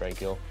so good, right,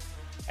 Gil?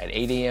 At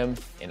 8 a.m.,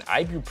 and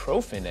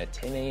ibuprofen at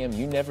 10 a.m.,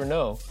 you never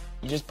know.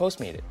 You just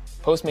Postmate it.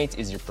 Postmates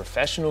is your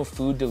professional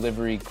food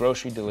delivery,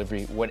 grocery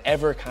delivery,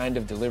 whatever kind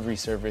of delivery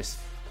service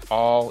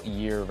all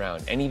year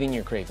round. Anything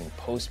you're craving,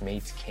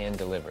 Postmates can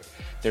deliver.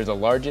 They're the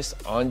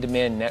largest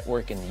on-demand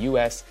network in the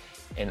U.S.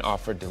 and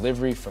offer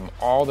delivery from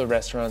all the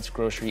restaurants,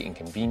 grocery, and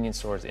convenience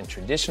stores and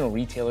traditional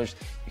retailers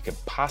you could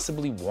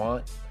possibly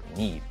want or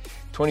need.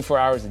 24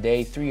 hours a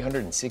day,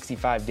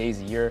 365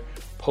 days a year,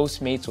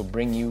 Postmates will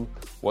bring you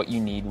what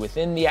you need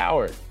within the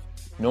hour.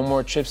 No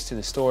more trips to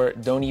the store.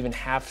 Don't even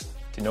have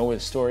to know where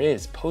the store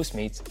is.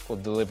 Postmates will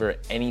deliver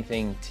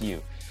anything to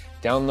you.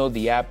 Download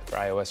the app for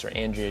iOS or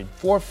Android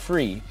for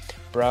free.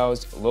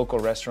 Browse local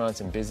restaurants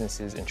and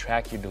businesses and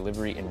track your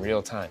delivery in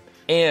real time.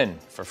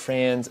 And for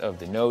fans of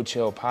the No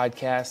Chill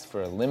podcast,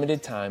 for a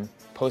limited time,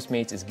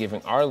 Postmates is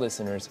giving our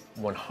listeners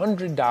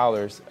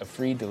 $100 of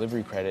free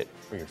delivery credit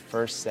for your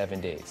first 7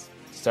 days.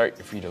 Start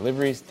your free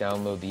deliveries,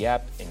 download the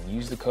app, and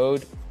use the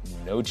code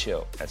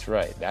NOCHILL. That's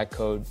right, that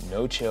code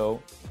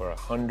NOCHILL for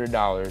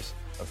 $100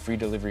 of free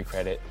delivery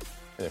credit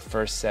for the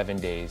first 7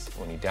 days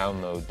when you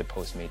download the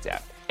Postmates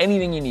app.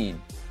 Anything you need,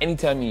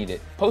 anytime you need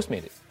it,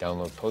 Postmate it.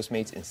 Download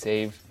Postmates and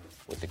save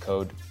with the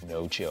code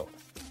NOCHILL.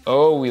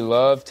 Oh, we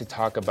love to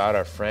talk about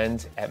our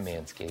friends at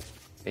Manscaped.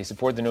 They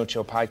support the No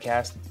Chill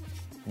podcast.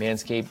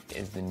 Manscaped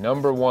is the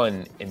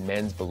 #1 in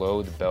men's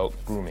below-the-belt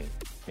grooming.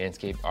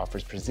 Manscaped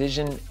offers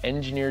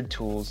precision-engineered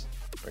tools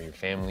for your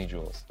family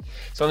jewels.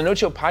 So on the No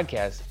Chill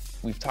podcast,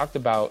 we've talked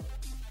about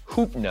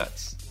hoop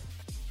nuts.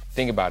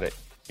 Think about it.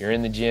 You're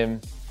in the gym,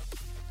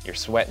 you're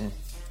sweating,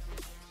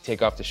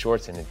 take off the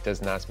shorts, and it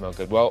does not smell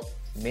good. Well,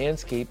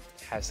 Manscaped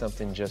has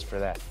something just for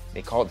that.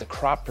 They call it the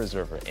Crop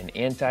Preserver, an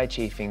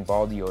anti-chafing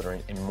ball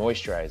deodorant and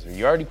moisturizer.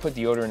 You already put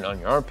deodorant on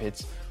your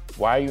armpits.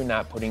 Why are you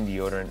not putting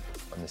deodorant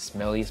on the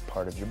smelliest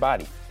part of your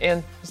body?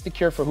 And it's the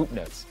cure for hoop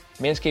nuts.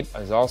 Manscaped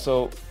has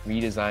also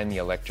redesigned the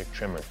electric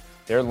trimmer.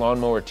 Their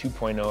Lawnmower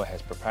 2.0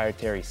 has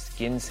proprietary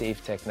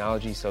skin-safe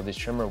technology, so this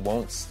trimmer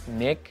won't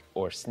nick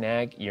or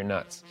snag your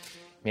nuts.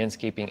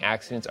 Manscaping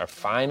accidents are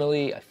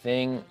finally a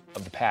thing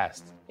of the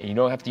past. And you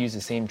don't have to use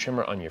the same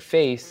trimmer on your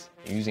face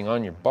you're using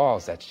on your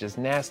balls. That's just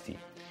nasty.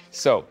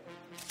 So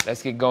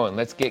let's get going.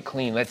 Let's get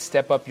clean. Let's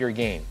step up your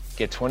game.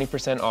 Get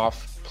 20%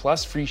 off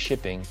plus free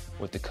shipping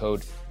with the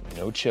code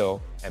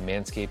NOCHILL at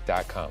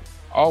manscaped.com.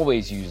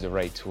 Always use the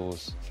right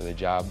tools for the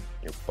job.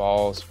 Your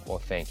balls will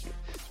thank you.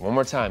 So one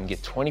more time,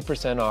 get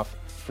 20% off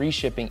free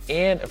shipping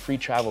and a free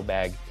travel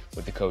bag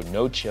with the code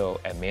NOCHILL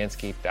at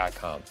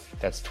manscaped.com.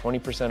 That's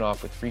 20%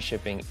 off with free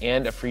shipping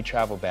and a free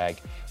travel bag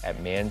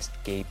at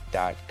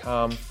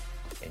manscaped.com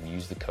and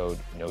use the code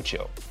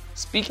NOCHILL.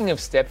 Speaking of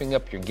stepping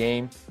up your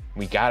game,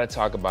 we gotta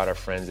talk about our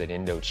friends at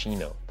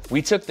Indochino.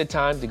 We took the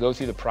time to go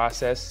through the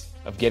process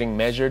of getting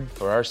measured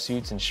for our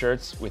suits and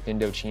shirts with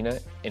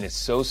Indochino, and it's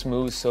so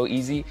smooth, so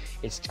easy,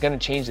 it's gonna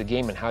change the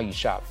game in how you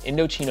shop.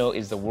 Indochino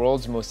is the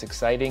world's most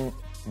exciting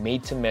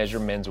made-to-measure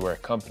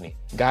menswear company.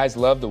 Guys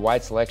love the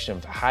wide selection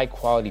of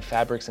high-quality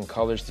fabrics and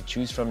colors to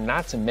choose from,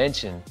 not to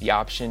mention the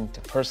option to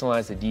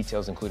personalize the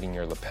details, including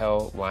your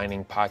lapel,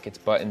 lining, pockets,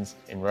 buttons,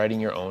 and writing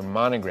your own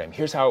monogram.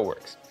 Here's how it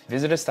works.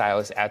 Visit a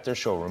stylist at their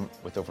showroom.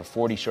 With over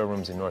 40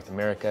 showrooms in North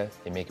America,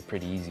 they make it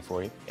pretty easy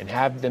for you, and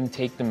have them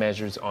take the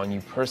measures on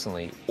you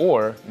personally,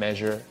 or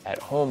measure at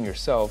home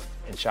yourself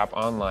and shop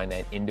online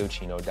at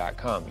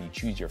Indochino.com. You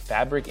choose your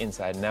fabric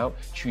inside and out,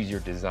 choose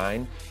your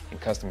design and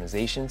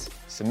customizations,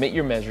 submit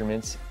your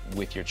measurements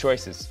with your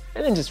choices,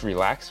 and then just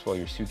relax while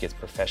your suit gets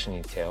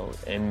professionally tailored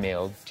and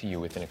mailed to you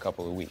within a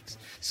couple of weeks.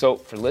 So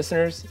for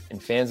listeners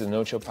and fans of the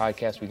No Chill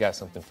Podcast, we got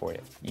something for you.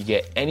 You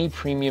get any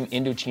premium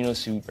Indochino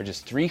suit for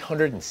just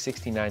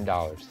 $369.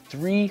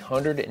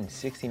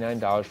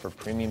 $369 for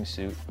premium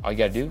suit. All you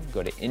gotta do,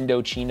 go to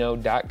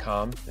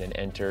Indochino.com and then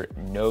enter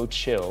No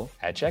Chill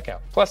at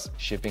checkout. Plus,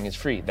 shipping is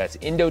free. That's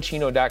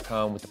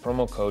Indochino.com with the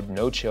promo code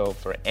No Chill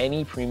for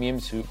any premium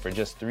suit for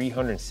just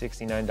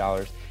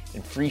 $369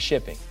 and free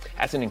shipping.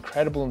 That's an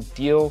incredible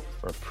deal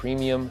for a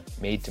premium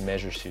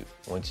made-to-measure suit.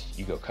 Once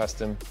you go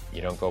custom,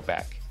 you don't go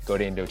back. Go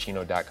to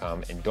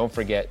Indochino.com and don't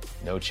forget,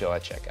 no chill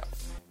at checkout.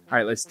 All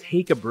right, let's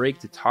take a break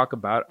to talk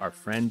about our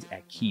friends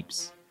at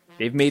Keeps.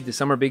 They've made the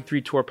Summer Big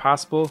 3 tour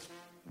possible.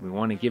 We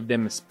want to give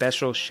them a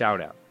special shout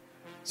out.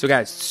 So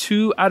guys,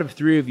 2 out of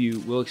 3 of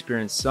you will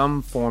experience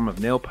some form of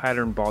nail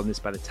pattern baldness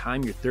by the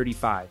time you're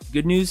 35.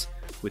 Good news,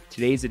 with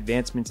today's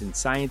advancements in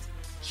science,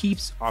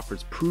 Keeps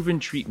offers proven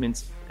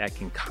treatments that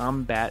can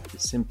combat the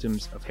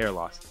symptoms of hair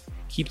loss.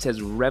 Keeps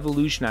has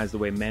revolutionized the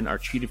way men are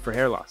treated for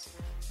hair loss.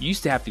 You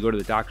used to have to go to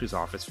the doctor's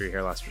office for your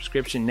hair loss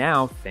prescription.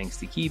 Now, thanks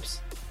to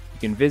Keeps, you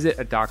can visit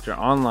a doctor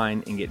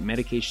online and get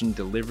medication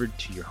delivered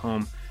to your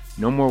home.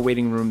 No more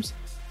waiting rooms,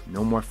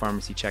 no more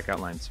pharmacy checkout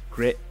lines.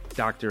 Grit,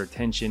 doctor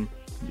attention,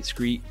 and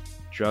discreet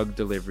drug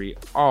delivery,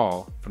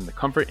 all from the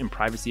comfort and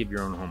privacy of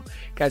your own home.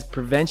 Guys,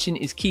 prevention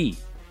is key.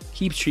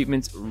 Keeps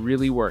treatments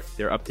really work.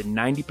 They're up to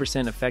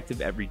 90%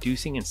 effective at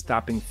reducing and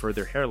stopping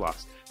further hair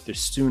loss. The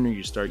sooner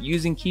you start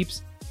using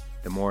Keeps,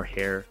 the more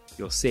hair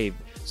you'll save.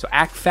 So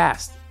act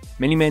fast.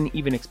 Many men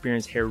even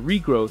experience hair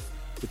regrowth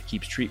with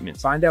Keeps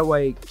treatments. Find out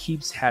why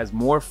Keeps has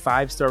more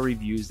 5-star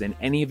reviews than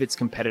any of its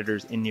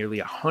competitors, and nearly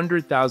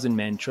 100,000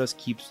 men trust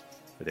Keeps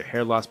for their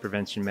hair loss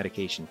prevention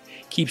medication.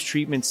 Keeps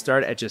treatments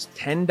start at just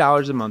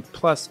 $10 a month.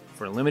 Plus,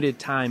 for a limited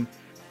time,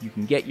 you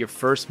can get your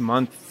first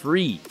month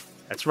free.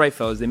 That's right,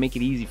 fellas. They make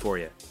it easy for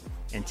you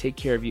and take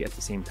care of you at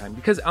the same time.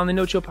 Because on the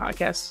No Chill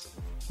Podcast,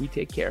 we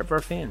take care of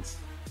our fans.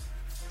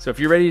 So if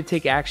you're ready to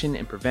take action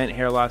and prevent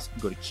hair loss,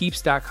 go to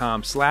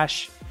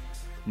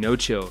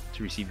keeps.com/no-chill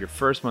to receive your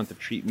first month of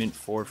treatment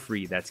for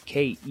free. That's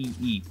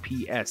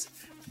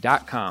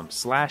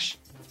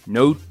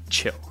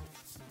KEEPS.com/no-chill.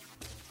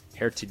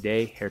 Hair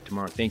today, hair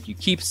tomorrow. Thank you,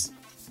 Keeps.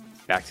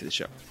 Back to the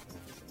show.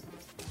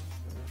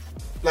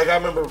 Like I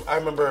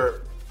remember.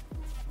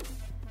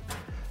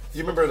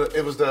 You remember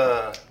it was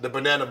the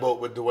banana boat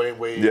with Dwayne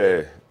Wade?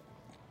 Yeah.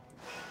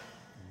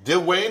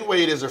 Dwayne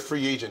Wade is a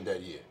free agent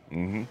that year.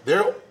 Mm-hmm.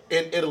 They're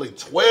in Italy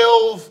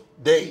 12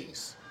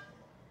 days.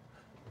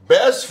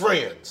 Best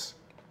friends,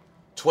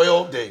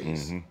 12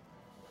 days. Mm-hmm.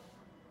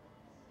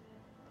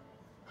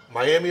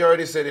 Miami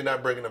already said they're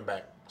not bringing him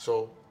back.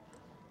 So,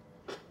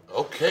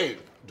 okay,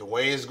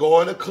 Dwayne's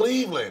going to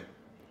Cleveland.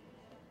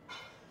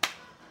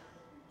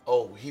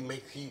 Oh,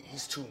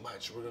 he's too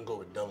much. We're going to go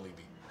with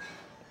Dunleavy.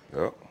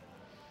 Yep.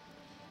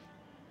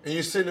 And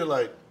you're sitting there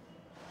like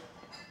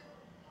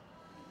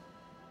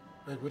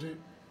what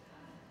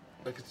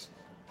it's...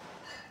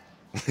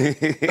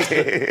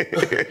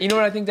 You know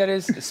what I think that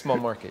is? A small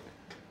market.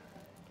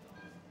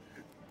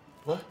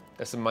 What?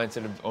 That's the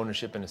mindset of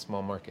ownership in a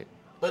small market.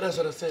 But that's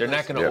what I said. They're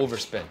not going to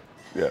overspend.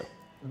 Yeah.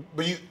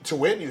 But to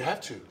win, you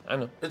have to. I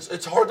know.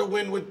 It's hard to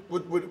win with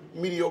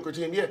mediocre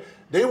team. Yeah,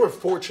 they were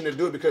fortunate to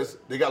do it because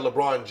they got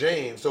LeBron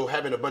James, so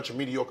having a bunch of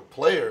mediocre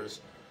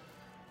players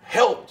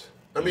helped.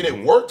 I mean, it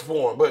worked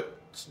for them, but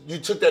you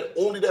took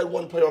only that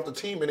one player off the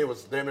team, and it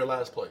was damn near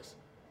last place.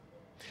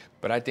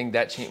 But I think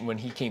that changed when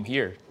he came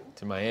here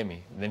to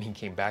Miami. Then he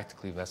came back to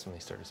Cleveland. That's when they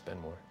started to spend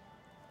more.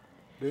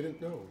 They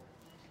didn't know.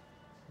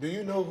 Do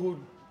you know who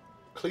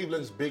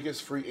Cleveland's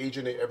biggest free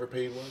agent they ever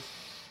paid was?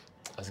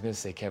 I was going to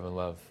say Kevin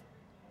Love.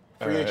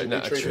 Free agent,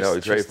 they traded No, he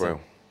traded for him.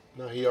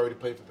 No, he already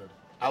played for them.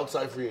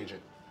 Outside free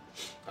agent.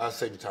 I'll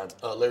save you time.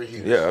 Larry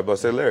Hughes. Yeah, I was about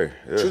to say Larry.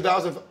 Yeah.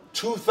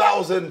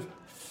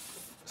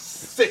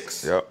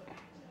 2006. Yep.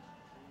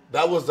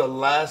 That was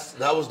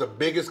the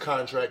biggest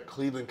contract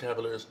Cleveland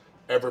Cavaliers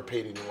ever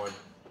paid anyone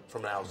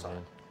from the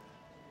outside.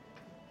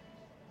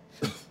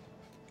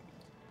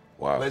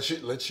 Wow.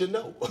 Let you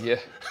know. Yeah.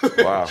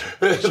 Wow.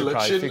 let you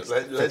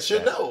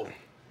that. know.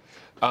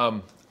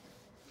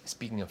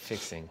 Speaking of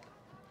fixing,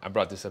 I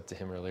brought this up to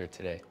him earlier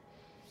today.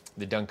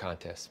 The dunk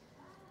contest.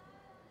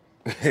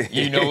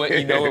 You know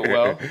it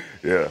well.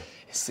 Yeah.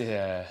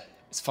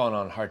 It's fallen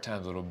on hard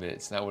times a little bit.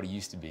 It's not what it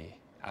used to be.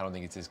 I don't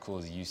think it's as cool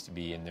as it used to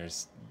be, and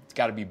there's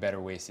got to be better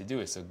ways to do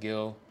it. So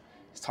Gil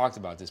has talked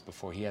about this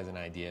before. He has an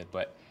idea,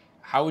 but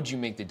how would you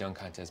make the dunk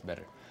contest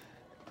better?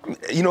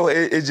 You know,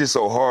 it's just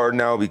so hard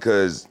now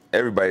because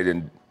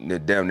everybody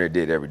damn near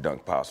did every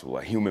dunk possible,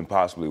 like human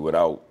possibly,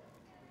 without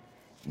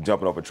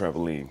jumping off a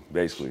trampoline,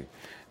 basically.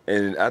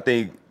 And I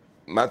think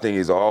my thing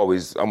is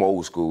I'm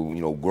old school,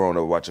 you know, growing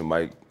up watching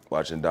Mike,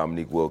 watching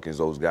Dominique Wilkins,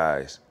 those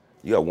guys.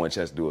 You got one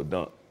chance to do a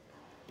dunk.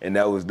 And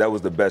that was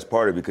the best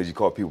part of it because you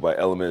caught people by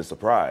element of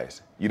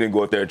surprise. You didn't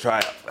go out there and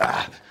try,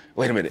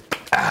 wait a minute,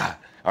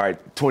 all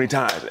right, 20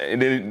 times.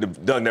 And then the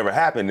dunk never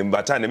happened. And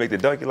by the time they make the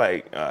dunk, you're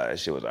like, that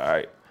shit was all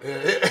right.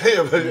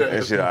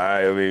 That shit all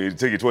right. I mean, it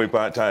took you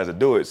 25 times to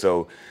do it.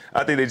 So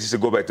I think they just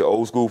should go back to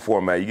old school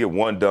format. You get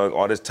one dunk,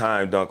 all this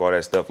time dunk, all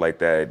that stuff like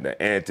that,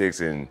 the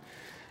antics. And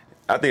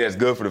I think that's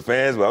good for the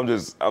fans, but I'm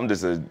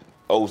just an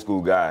old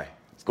school guy.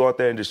 Let's go out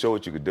there and just show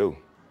what you could do.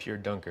 Pure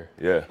dunker.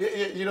 Yeah.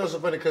 You know, it's so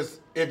funny because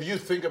if you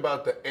think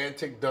about the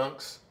antic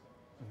dunks,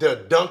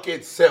 the dunk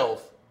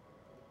itself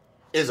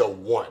is a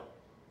 1.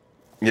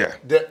 Yeah.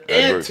 The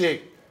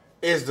antic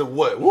is the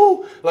what?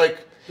 Woo!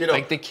 Like, you know.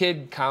 Like the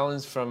kid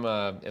Collins from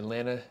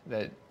Atlanta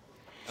that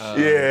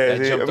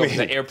jumped off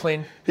the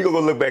airplane. He gonna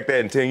go look back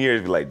that in 10 years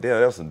and be like, damn,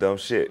 that was some dumb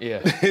shit. Yeah.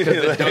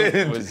 The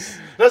dunk was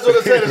That's what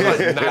I said. It's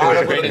like, not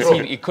as great as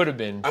it could have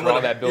been for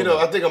all that building. You know,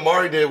 I think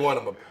Amari did one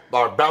of them.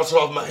 Bounce it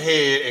off my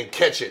head and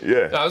catch it.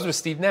 Yeah. No, I was with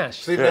Steve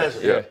Nash. Steve Nash.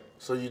 Yeah.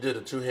 So you did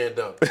a 2-hand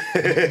dunk. I'm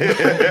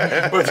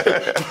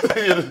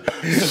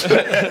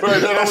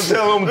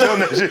telling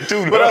that shit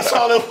too. But that's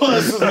all it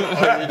was. You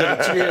did a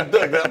 2-hand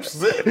dunk.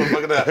 That's it.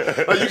 Look at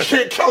that. Like, you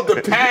can't count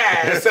the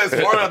pass as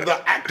part of the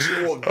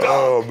actual dunk.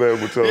 Oh man,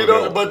 we're talking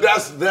about. But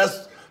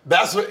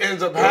that's what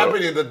ends up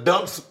happening. The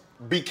dunks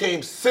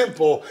became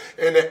simple,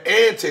 and the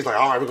antics like,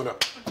 all right, we're gonna.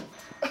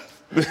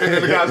 And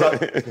then the guy's like,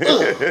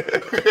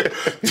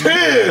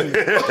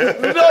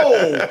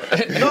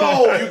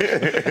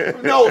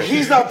 10. No,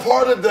 he's not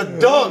part of the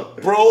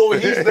dunk, bro.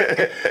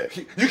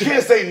 You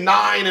can't say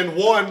 9 and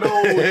 1.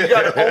 No, you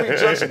got to only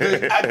judge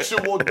the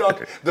actual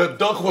dunk. The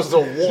dunk was a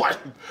 1.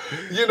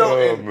 You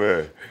know,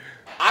 man.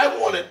 I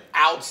wanted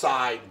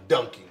outside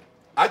dunking.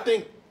 I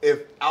think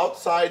if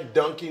outside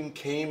dunking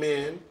came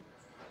in,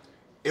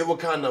 it would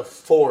kind of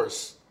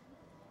force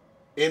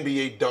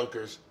NBA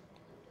dunkers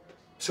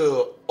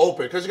to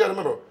open. Because you got to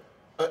remember,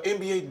 an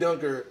NBA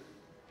dunker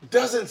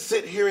doesn't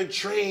sit here and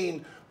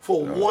train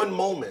for one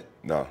moment.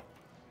 No.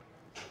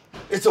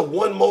 It's a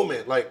one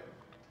moment, like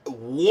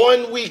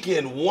one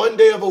weekend, one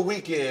day of a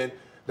weekend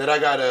that I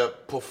got to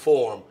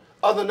perform.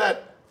 Other than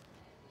that,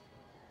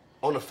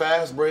 on the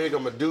fast break,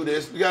 I'm going to do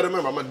this. You got to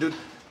remember,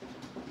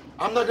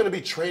 I'm not going to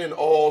be training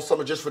all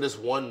summer just for this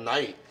one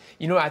night.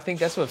 You know, I think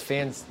that's what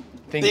fans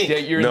think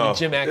that you're in the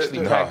gym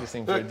actually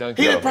practicing for a dunk.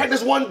 He didn't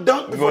practice one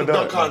dunk before the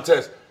dunk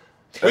contest.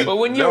 But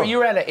when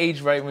you're at an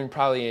age, right,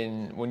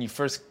 when you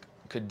first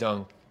could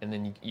dunk, and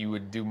then you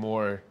would do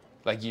more,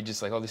 like you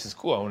just like, oh, this is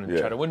cool. I want to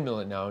try to windmill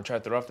it now and try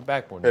to throw off the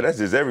backboard. Yeah, that's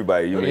just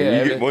everybody.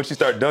 Once you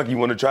start dunking, you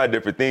want to try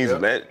different things.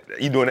 Yeah.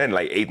 You doing that in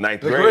like 8th,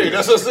 9th grade.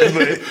 That's what I'm saying.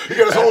 You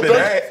got this whole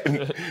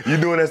dunk. You're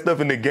doing that stuff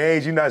in the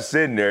games. You're not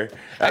sitting there.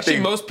 Actually,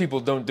 most people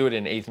don't do it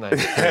in 8th, 9th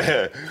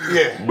grade.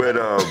 Yeah. But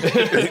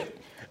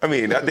I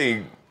mean, I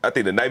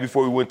think the night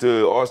before we went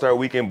to All-Star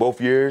Weekend, both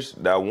years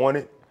that I won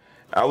it,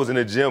 I was in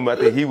the gym. I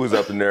think he was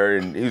up in there,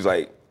 and he was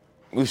like,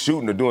 we was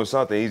shooting or doing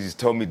something. He just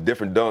told me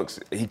different dunks.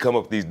 He come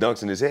up with these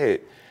dunks in his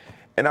head.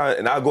 And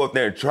I'll go up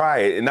there and try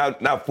it, and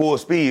not full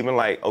speed. I'm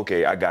like,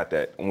 okay, I got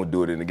that. I'm gonna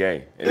do it in the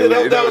game. And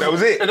that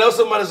was it. And then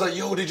somebody's like,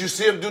 yo, did you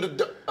see him do the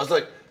dunk? I was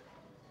like,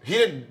 he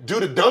didn't do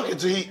the dunk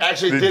until he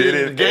actually did it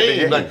in the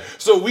game. Like,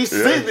 so we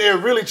sit there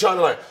really trying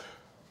to like,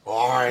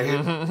 all right.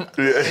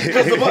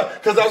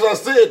 Because that's what I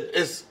said.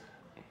 It's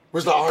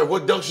like, all right,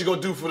 what dunks you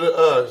gonna do for the?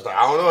 It's like,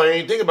 I don't know, I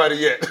ain't think about it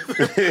yet.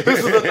 This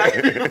is the night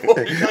before.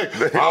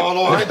 Like, I don't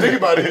know, I ain't think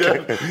about it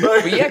yet.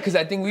 Like, but yeah, because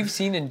I think we've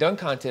seen in dunk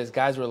contests,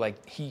 guys were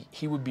like,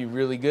 he would be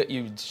really good.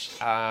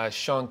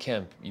 Sean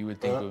Kemp, you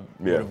would think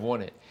would have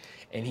won it,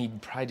 and he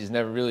probably just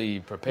never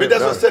really prepared. But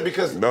that's what I said,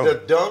 because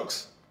the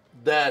dunks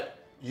that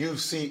you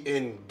see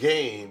in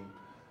game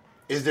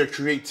is their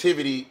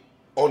creativity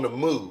on the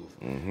move.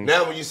 Mm-hmm.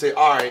 Now, when you say,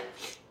 all right,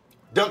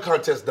 dunk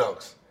contest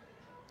dunks,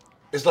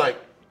 it's like,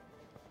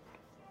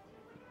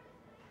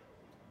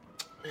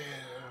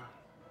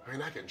 I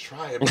mean, I can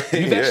try it. But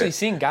you've actually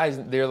seen guys,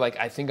 they're like,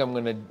 I think I'm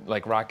going to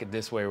like rock it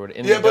this way. Or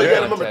in but you got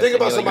to remember, think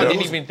about somebody I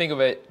didn't even think of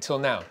it till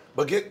now.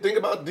 But think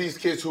about these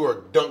kids who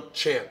are dunk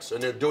champs,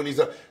 and they're doing these.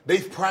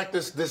 They've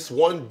practiced this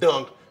one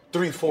dunk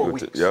 3-4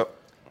 weeks. Yep.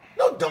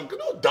 No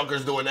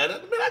dunkers doing that. I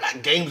mean, I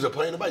got games to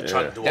play. Nobody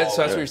trying to do that's all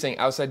that's what you're saying.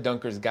 Outside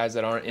dunkers, guys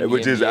that aren't in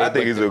Which the is, NBA, I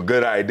think, is a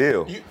good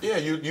idea. You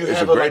it's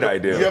have a great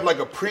idea. You have like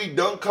a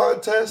pre-dunk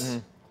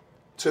contest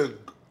to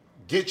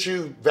get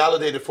you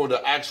validated for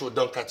the actual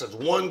dunk contest.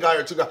 One guy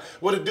or two guys.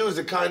 What it do is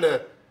it kind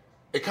of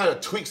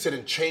tweaks it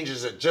and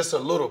changes it just a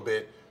little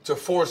bit to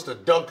force the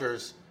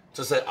dunkers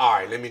to say, all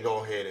right, let me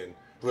go ahead and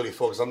really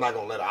focus. I'm not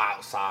gonna let an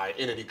outside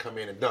entity come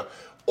in and dunk.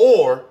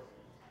 Or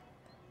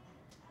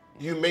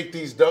you make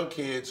these dunk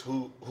kids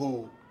who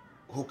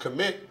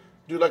commit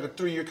do like a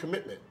 3-year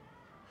commitment.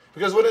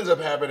 Because what ends up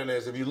happening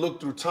is, if you look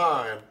through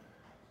time,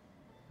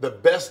 the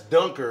best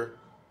dunker,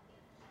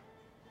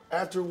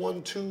 after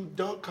 1-2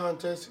 dunk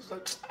contests, he's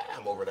like,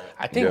 I'm over that.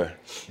 I think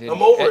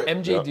I'm over it.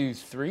 MJ do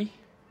 3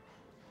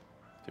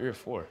 or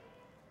 4.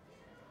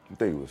 I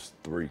think it was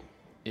 3.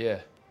 Yeah.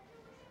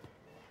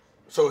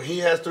 So he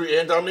has 3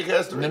 and Dominic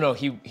has 3? No,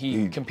 he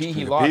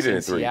lost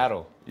in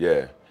Seattle.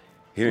 Yeah.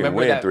 He didn't Remember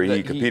win that, 3,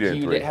 he competed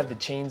in 3. He had the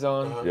chains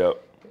on.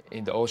 Yep.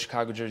 in the old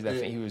Chicago jersey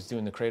that he was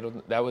doing the cradle.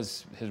 That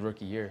was his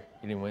rookie year.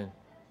 He didn't win.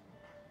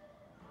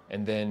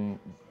 And then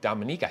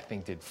Dominique, I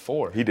think, did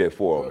 4. He did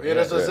 4. Yeah,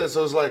 that's what I said.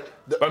 So it's like.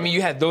 But, I mean,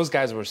 you had those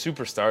guys who were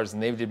superstars,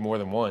 and they did more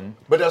than 1.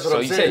 But that's what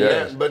I'm saying.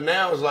 Yeah. But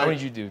now it's like. How many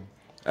did you do?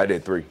 I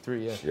did 3.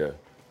 3, yeah. Yeah.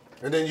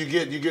 And then you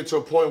get to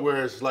a point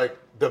where it's like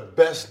the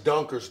best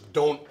dunkers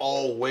don't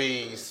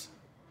always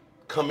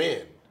come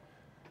in.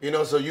 You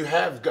know, so you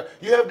have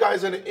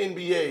guys in the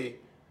NBA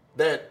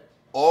that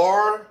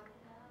are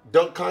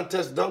dunk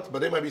contest dunks,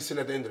 but they might be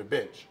sitting at the end of the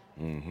bench.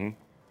 Mm-hmm.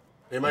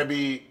 They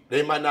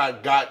might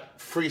not got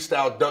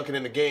freestyle dunking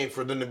in the game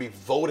for them to be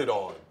voted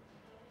on.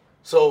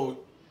 So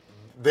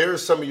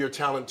there's some of your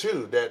talent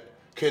too that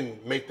can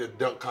make the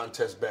dunk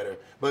contest better.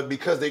 But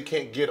because they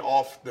can't get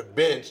off the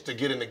bench to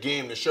get in the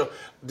game to show.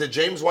 Did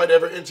James White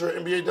ever enter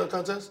an NBA dunk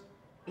contest?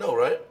 No,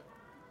 right?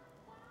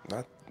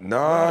 No,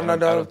 I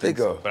don't think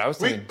so. But I was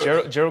thinking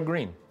Gerald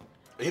Green.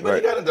 He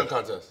got in a dunk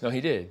contest. No,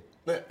 he did.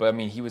 Yeah. But I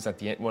mean, he was at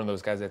the end, one of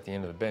those guys at the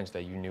end of the bench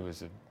that you knew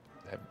was a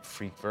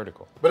freak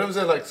vertical. But I'm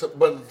saying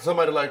but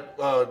somebody like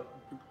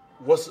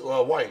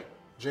White,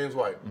 James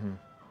White. Mm-hmm.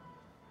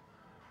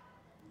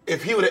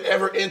 If he would have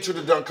ever entered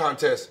the dunk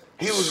contest,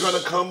 he was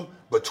gonna come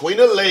between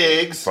the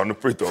legs from the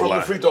free throw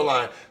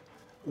line,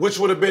 which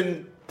would have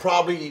been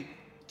probably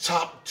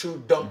top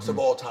 2 dunks of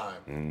all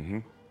time. Mm-hmm.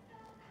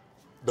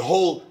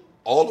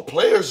 All the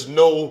players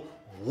know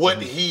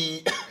what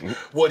he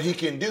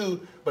can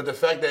do, but the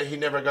fact that he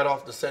never got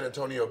off the San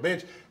Antonio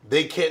bench,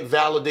 they can't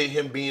validate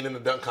him being in the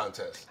dunk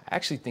contest. I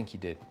actually think he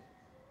did.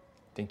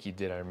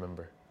 I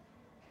remember.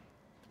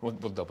 We'll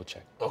double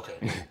check. Okay.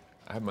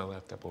 I have my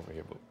laptop over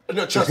here, but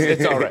no, trust me,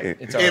 it's all right.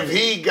 It's all right. If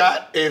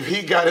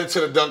he got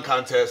into the dunk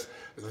contest,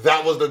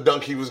 that was the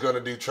dunk he was going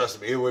to do. Trust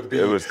me, it would be.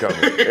 It was coming.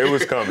 It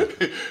was coming.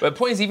 But the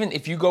point is, even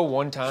if you go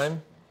one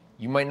time,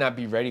 you might not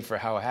be ready for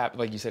how it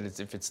happened. Like you said,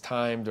 if it's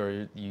timed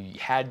or you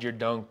had your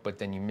dunk, but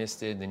then you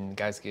missed it, then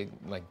guys get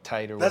like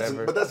tight or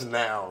whatever. But that's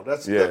now.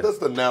 That's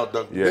the now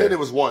dunk. Yeah. Then it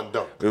was one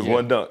dunk. It was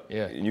one dunk.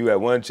 Yeah. And you had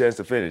one chance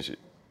to finish it.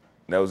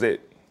 And that was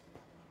it.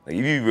 Like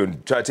if you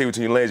even try to take it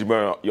between your legs, you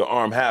burn your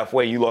arm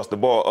halfway, and you lost the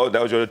ball. Oh,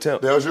 that was your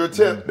attempt. That was your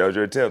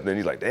attempt. Then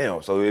he's like,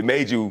 damn. So it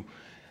made you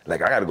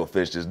like, I got to go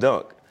finish this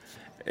dunk.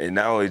 And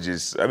now it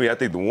just, I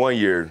think the 1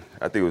 year,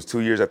 I think it was 2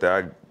 years after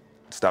I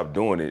stopped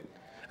doing it.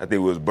 I think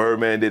it was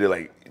Birdman did it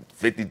like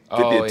 50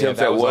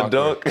 attempts at one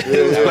dunk.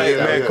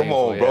 Man, come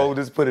on, bro.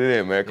 Just put it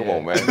in, man. Come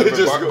on, man.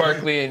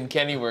 Barkley and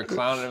Kenny were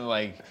clowning him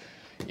like,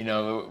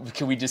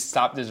 can we just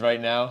stop this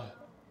right now?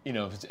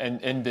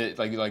 And end it,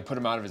 like put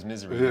him out of his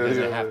misery. He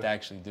doesn't have to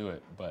actually do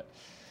it. But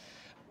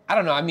I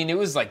don't know. I mean, it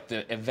was like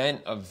the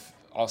event of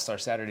All-Star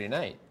Saturday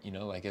Night. It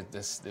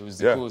was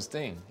the coolest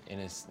thing.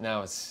 And I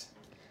was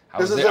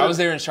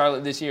there in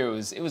Charlotte this year.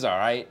 It was all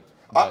right.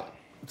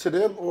 To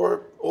them,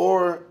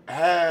 or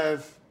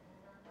have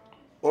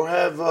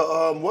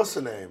what's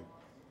the name?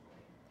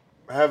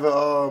 Have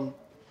a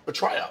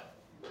tryout.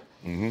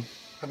 Mm-hmm.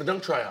 Have a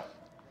dunk tryout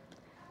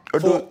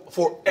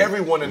for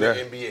everyone in the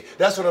NBA.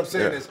 That's what I'm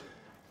saying is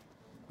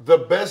the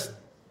best.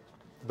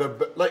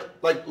 Like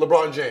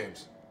LeBron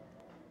James,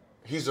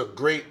 he's a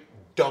great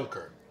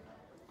dunker,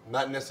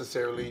 not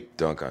necessarily a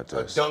dunk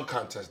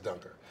contest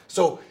dunker.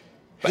 So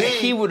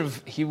he would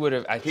have. He would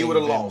have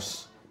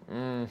lost.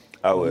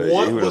 What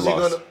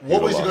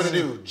was he gonna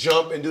do?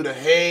 Jump and do the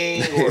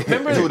hang or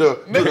do the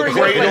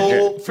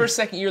cradle? First,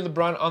 second year,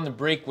 LeBron on the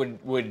break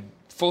would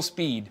full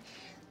speed,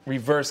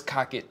 reverse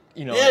cock it,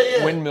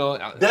 windmill.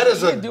 That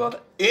is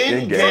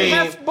in-game.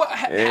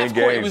 Half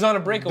court, it was on a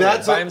breakaway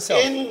by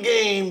himself. That's an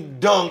in-game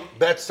dunk.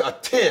 That's a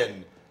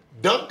 10.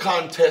 Dunk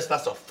contest.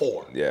 That's a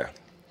 4. Yeah.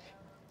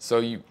 So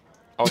you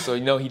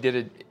he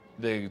did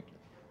the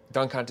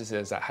dunk contest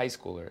as a high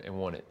schooler and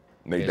won it.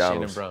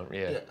 McDonald's. Shannon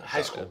Brown,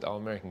 high school. The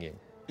All-American game.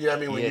 Yeah, I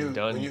mean, when you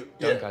dunk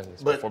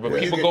contests before, but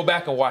people go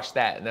back and watch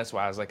that, and that's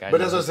why I was like,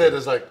 But as I said,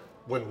 it's like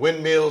when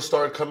windmills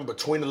start coming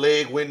between the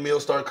leg,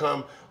 windmills start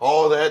coming,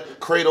 all that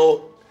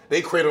cradle,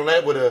 they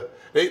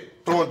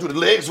throw it through the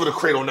legs with a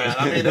cradle now.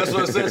 I mean, that's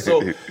what I said.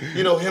 So,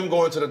 him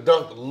going to the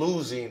dunk,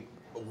 losing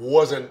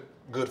wasn't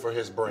good for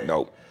his brain.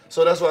 Nope.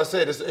 So that's what I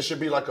said. It should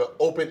be like an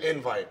open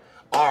invite.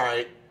 All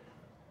right,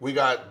 we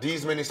got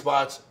these many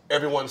spots.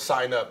 Everyone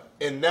sign up.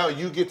 And now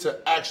you get to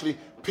actually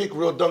pick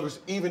real dunkers,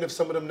 even if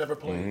some of them never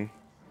played.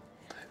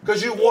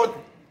 Because you want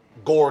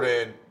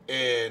Gordon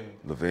and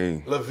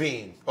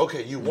Levine.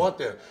 Okay, you want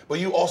them. But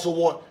you also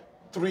want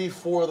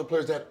 3-4 other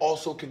players that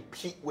also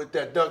compete with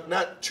that dunk,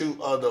 not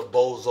 2 other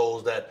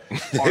bozos that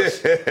are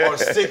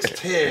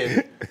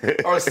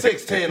 6'10". Are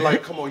 6'10",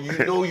 like, come on,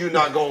 you're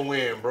not going to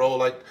win, bro.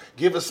 Like,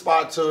 give a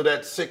spot to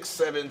that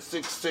 6'7",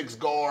 6'6"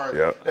 guard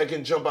that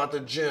can jump out the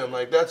gym.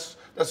 Like, that's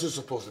who's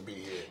supposed to be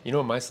here. You know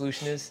what my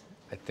solution is?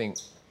 I think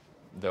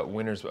the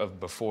winners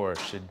of before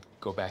should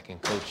go back and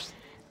coach.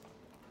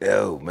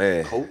 Oh,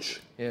 man.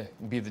 Coach? Yeah,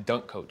 be the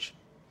dunk coach.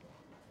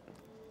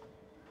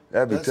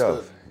 That'd be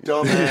tough.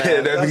 Dumbass.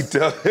 Yeah, that'd be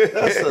tough.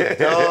 That's a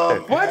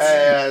dumb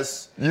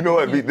ass. You know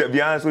what?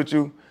 Be honest with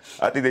you,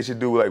 I think they should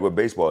do like what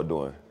baseball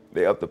doing.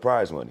 They up the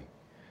prize money.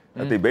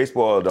 I think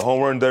baseball, the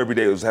home run derby,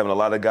 they was having a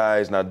lot of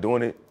guys not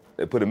doing it.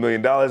 They put $1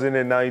 million in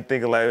it. Now you're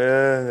thinking like,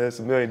 that's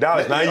 $1 million.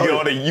 Now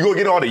you gonna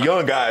get all the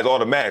young guys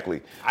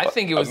automatically. I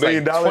think it was like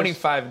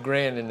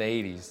 $25,000 in the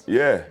 80s.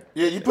 Yeah.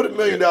 Yeah, you put $1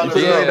 million. You put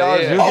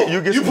 $1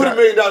 million. You put $1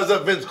 million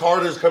up. Vince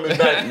Carter's coming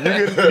back.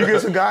 you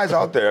get some guys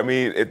out there. I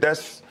mean,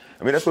 that's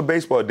what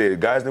baseball did.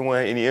 Guys didn't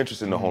want any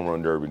interest in the home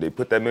run derby. They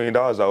put that $1 million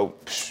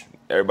out. Psh,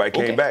 everybody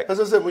came back.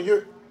 As I said, when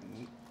you're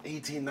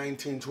 18,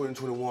 19, 20,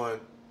 21,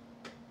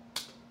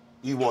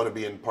 you want to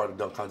be in part of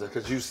the dunk contest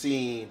because you've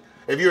seen.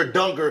 If you're a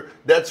dunker,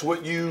 that's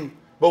what you.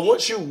 But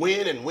once you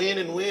win and win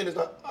and win, it's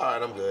like, all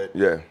right, I'm good.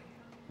 Yeah,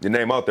 your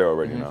name out there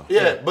already now.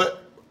 Yeah,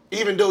 but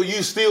even though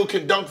you still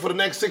can dunk for the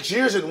next 6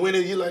 years and win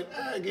it, you're like,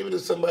 give it to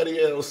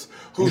somebody else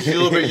who's a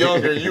little bit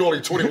younger. You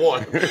only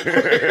 21.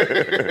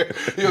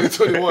 You only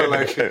 21.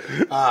 Like,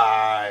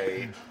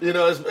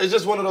 it's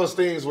just one of those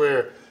things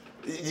where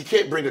you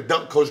can't bring a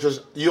dunk coach because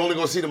you're only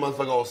gonna see the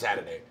motherfucker on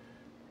Saturday.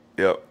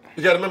 Yep.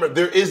 You gotta remember,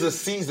 there is a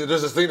season.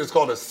 There's this thing that's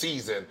called a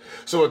season.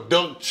 So a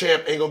dunk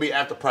champ ain't gonna be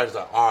after practice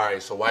like, all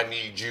right, so I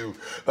need you.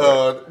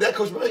 That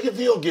coach, if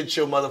you don't get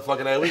your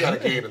motherfucking ass, we got a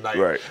game tonight.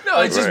 Right. No,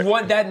 it's just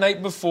one that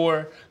night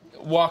before.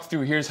 Walk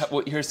through. Here's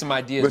some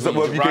ideas. But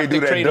if you can't do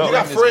that dunk, you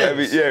got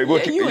friends.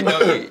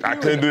 I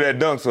couldn't do that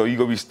dunk, so you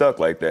gonna be stuck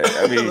like that.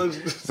 I mean,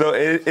 so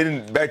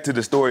and back to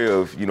the story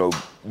of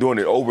doing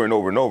it over and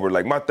over and over.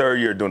 Like my third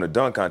year doing a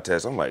dunk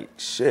contest, I'm like,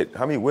 shit,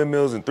 how many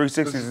windmills and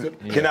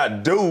 360s can I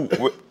do?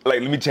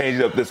 Like, let me change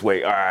it up this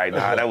way. All right,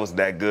 that wasn't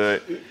that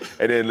good.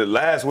 And then the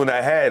last one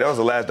I had, that was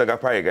the last dunk I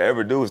probably could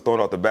ever do, was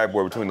throwing off the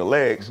backboard between the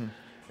legs.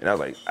 And I was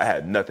like, I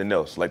had nothing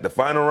else. Like the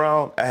final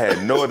round, I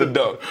had no other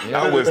dunk.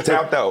 I was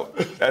tapped out.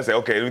 I said,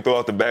 okay, let me throw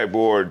off the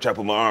backboard, chop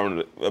my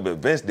arm. But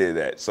Vince did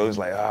that. So it's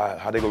like,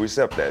 how they gonna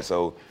accept that?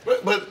 So,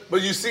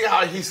 but you see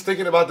how he's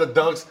thinking about the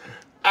dunks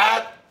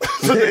at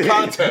the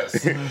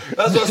contest.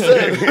 That's what I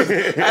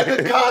said. At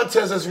the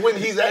contest is when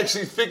he's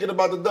actually thinking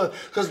about the dunk.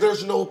 Because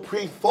there's no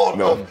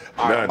pre-thought of,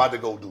 all right, I'm about to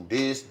go do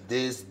this.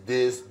 It's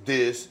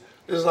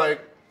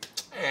like,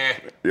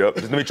 Yep,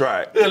 just let me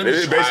try it. Yeah, let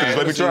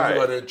me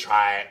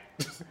try it.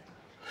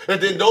 And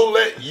then don't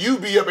let you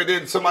be up and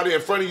then somebody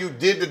in front of you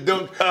did the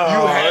dunk. You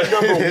had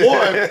number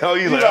one.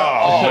 You're like,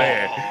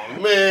 man.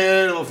 Oh,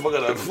 man,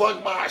 motherfucker done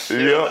fuck my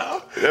shit.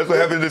 Yep. That's what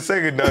happened in the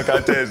second dunk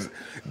contest.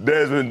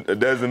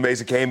 Desmond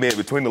Mason came in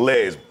between the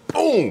legs.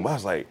 Boom. I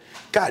was like,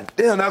 God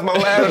damn, that's my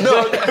last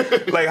dunk.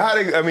 Like,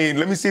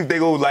 let me see if they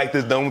go like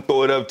this, don't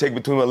throw it up, take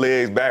between my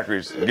legs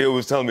backwards. Gil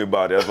was telling me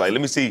about it. I was like,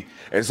 let me see.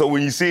 And so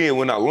when you see it,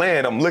 when I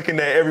land, I'm looking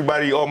at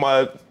everybody, all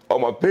my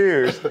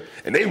peers,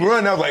 and they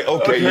run. I was like,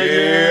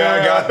 okay,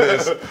 I got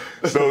this.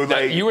 So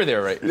like, you were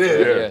there, right?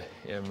 Yeah,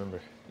 I remember.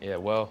 Yeah,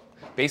 well,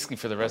 basically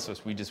for the rest of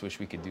us, we just wish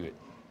we could do it,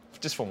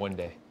 just for one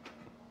day.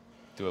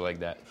 Do it like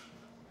that.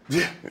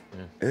 Yeah.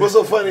 What's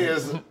so funny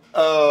is,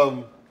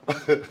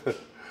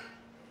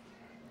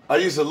 I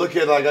used to look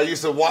at I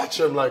used to watch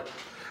him like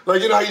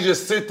you know how you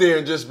just sit there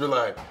and just be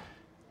like,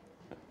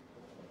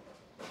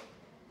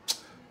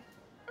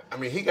 I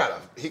mean, he got a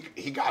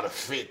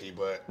 50,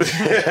 but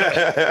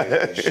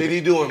shit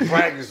he do in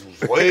practice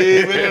was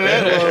way better than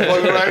that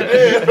motherfucker right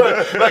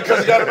there. Like, cause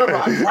you gotta remember,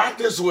 I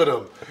practice with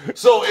him.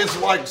 So it's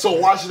like,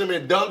 watching him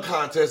in dunk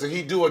contests and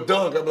he do a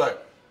dunk, I'm like,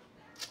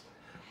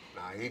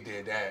 nah, he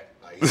did that.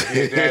 Like, he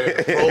did that in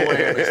the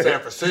pro-am in San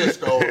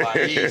Francisco.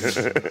 Like, he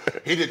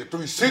did the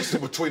 360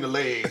 between the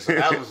legs. And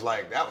that was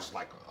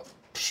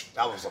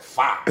a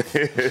 5.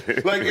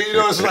 Like,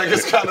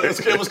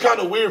 it was kind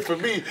of weird for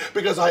me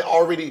because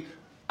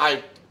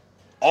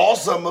all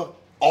summer,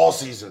 all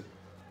season,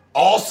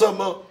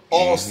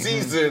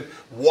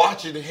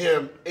 watching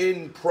him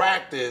in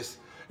practice,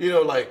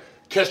 like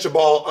catch the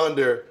ball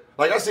under.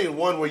 Like I seen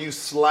one where you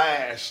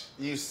slashed,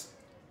 it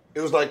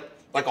was like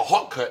a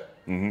hawk cut,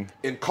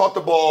 and caught the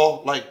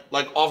ball like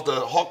off the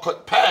hawk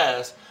cut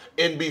pass,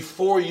 and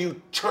before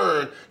you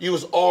turn, you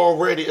was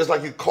already, it's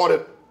like you caught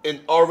it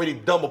and already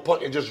double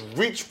punt and just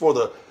reached for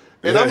the,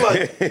 and I'm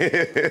like,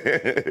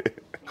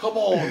 come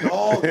on,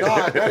 dog,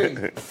 God, that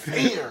ain't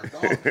fair,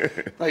 dog.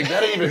 Like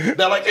that ain't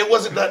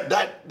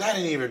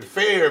even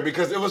fair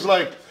because it was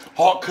like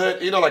hawk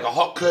cut, like a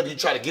hawk cut, you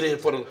try to get in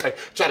for the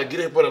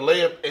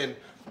layup, and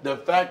the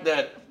fact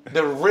that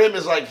the rim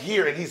is like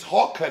here and he's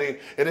hawk cutting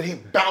and then he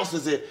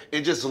bounces it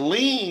and just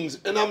leans,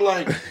 and I'm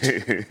like,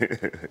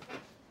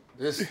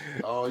 you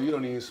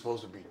don't even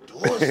supposed to be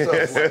doing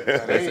stuff like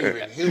that. That ain't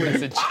even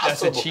humanly possible.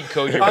 That's a cheat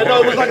code. I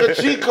know, it was like a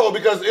cheat code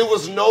because it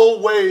was no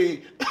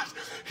way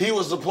he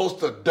was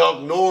supposed to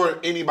dunk, nor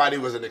anybody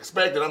was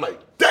expecting. I'm like,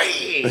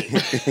 dang!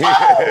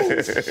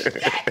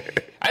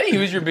 I think he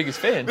was your biggest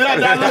fan. That's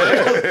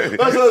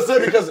what I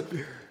said, because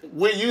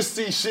when you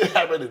see shit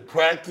happen in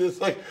practice,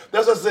 like,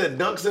 that's what I said,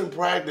 dunks in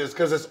practice,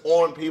 because it's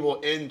on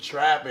people in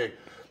traffic.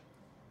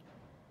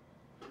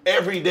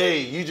 Every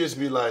day, you just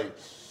be like,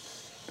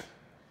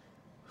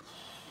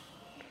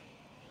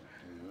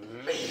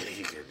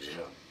 ladies and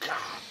gentlemen,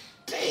 god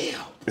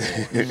damn.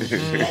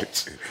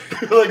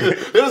 Like, there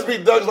just be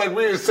dunks like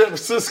we in San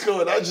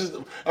Francisco, and I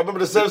remember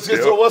the San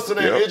Francisco, what's the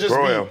name? It just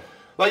be,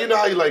 like, you know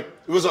how you like,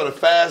 it was on a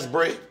fast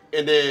break,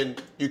 and then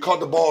you caught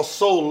the ball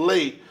so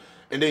late,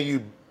 and then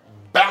you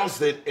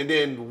bounced it, and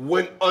then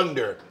went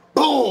under.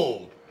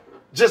 Boom!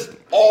 Just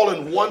all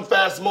in one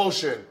fast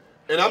motion.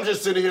 And I'm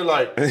just sitting here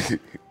like...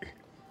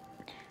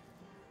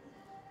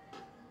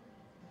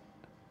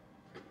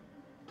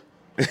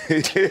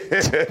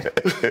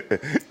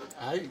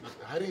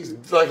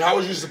 how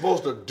was you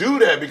supposed to do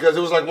that? Because it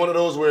was like one of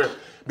those where,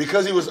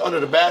 because he was under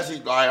the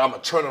basket, I'm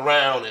going to turn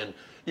around and,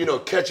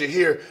 catch it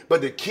here.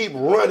 But to keep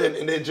running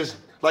and then just,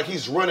 like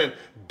he's running,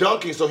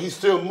 dunking, so he's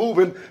still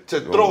moving to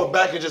throw it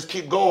back and just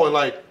keep going.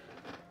 Like,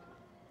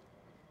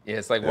 yeah,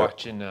 it's like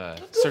watching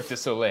Cirque du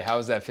Soleil. How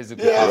is that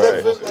physically?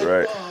 Yeah,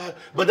 right.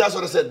 But that's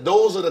what I said.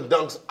 Those are the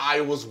dunks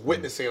I was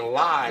witnessing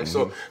live.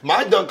 So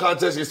my dunk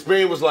contest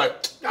experience was like,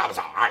 I was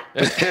all right.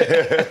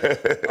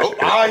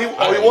 You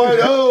won.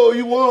 Oh,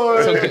 you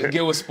won. So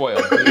Gil was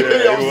spoiled.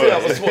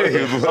 I was spoiled.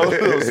 I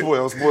was a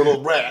spoiled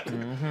little brat.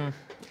 Mm-hmm.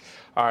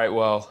 All right,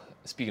 well,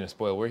 speaking of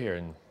spoiled, we're here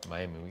in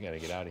Miami. We got to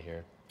get out of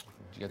here.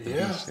 You got the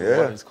beach. The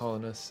water's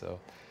calling us. So,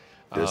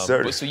 yes,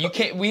 sir. So you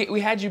can't. We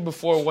had you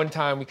before one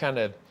time. We kind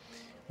of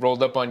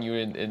rolled up on you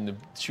in the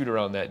shoot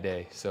around that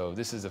day. So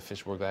this is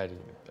official. We're glad to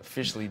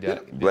officially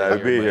glad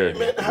to be here.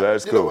 Man, glad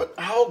it's cool.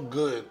 How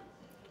good?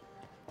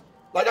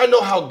 Like, I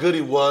know how good he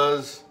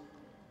was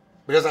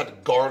because I had to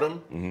guard him.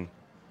 Mm-hmm.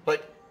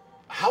 Like,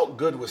 how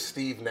good was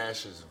Steve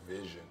Nash's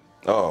vision?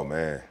 Oh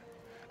man,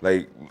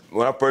 like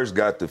when I first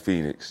got to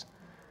Phoenix,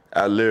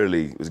 I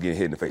literally was getting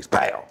hit in the face.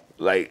 Pow!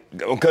 Like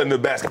I'm cutting the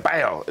basket.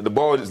 Pow! And the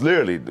ball just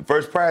literally the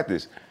first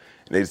practice,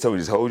 and they just told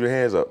me just hold your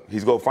hands up.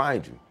 He's gonna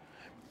find you.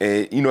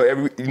 And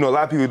a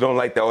lot of people don't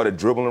like that all the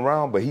dribbling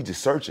around, but he's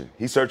just searching.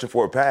 He's searching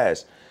for a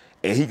pass,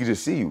 and he can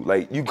just see you.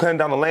 Like you cutting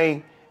down the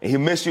lane, and he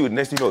miss you. And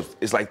next thing you know,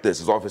 it's like this.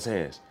 It's off his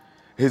hands.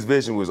 His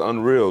vision was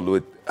unreal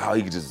with how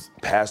he could just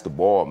pass the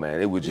ball, man.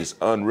 It was just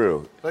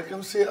unreal. Like I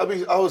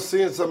was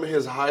seeing some of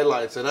his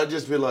highlights, and I'd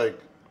just be like,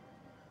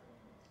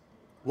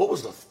 what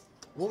was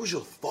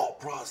your thought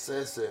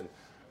process? And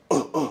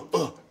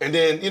and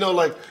then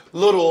like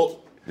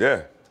little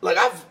like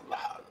I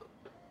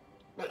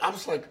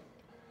was like.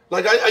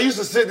 Like, I used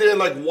to sit there and,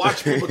 like,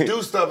 watch people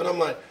do stuff, and I'm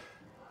like,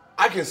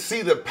 I can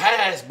see the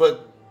pass,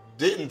 but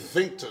didn't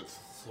think to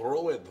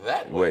throw it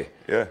that way.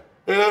 Yeah.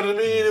 You know what I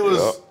mean? It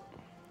was...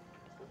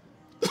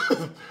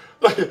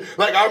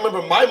 like, I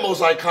remember my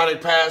most iconic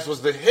pass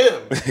was to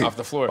him. Off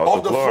the floor.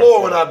 Off the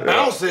floor when I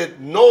bounced it,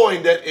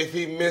 knowing that if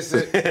he missed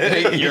it,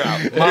 you're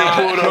out.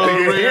 My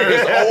career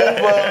is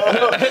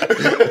over.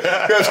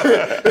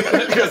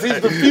 Because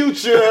he's the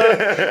future,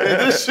 and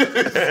this shit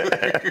is...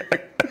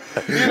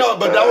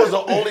 but that was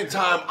the only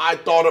time I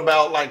thought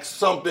about like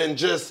something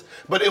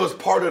but it was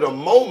part of the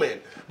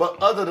moment.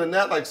 But other than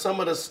that, like some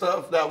of the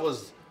stuff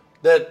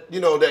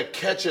that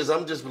catches,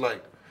 I'm just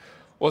like.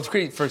 Well, it's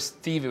great for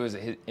Steve. It was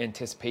his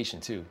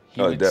anticipation too.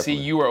 He would definitely.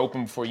 see you were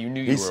open before you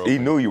knew you were open. He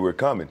knew you were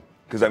coming.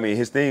 Because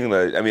his thing,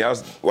 I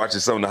was watching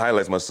some of the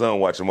highlights. My son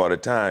watched them all the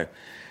time.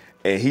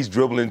 And he's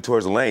dribbling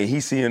towards the lane.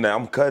 He's seeing that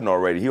I'm cutting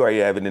already. He already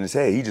have it in his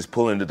head. He just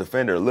pulling the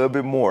defender a little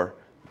bit more.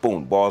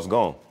 Boom, ball's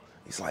gone.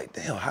 He's like,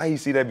 damn, how you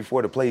see that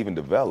before the play even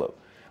developed?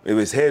 If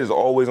his head is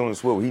always on the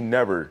swivel, he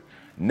never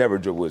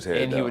dribble his head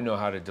And down. he would know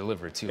how to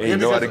deliver, too. And he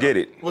know how to get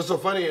it. What's so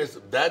funny is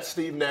that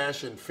Steve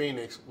Nash in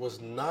Phoenix was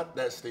not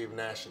that Steve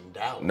Nash in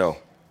Dallas.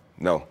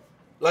 No.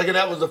 Like, and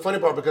that was the funny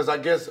part because I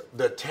guess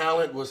the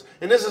talent was,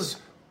 and this is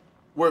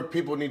where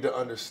people need to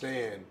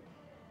understand,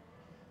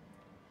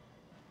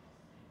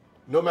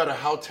 no matter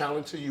how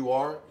talented you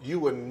are, you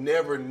will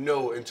never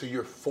know until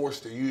you're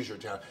forced to use your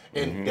talent.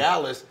 In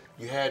Dallas,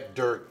 you had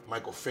Dirk,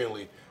 Michael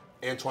Finley,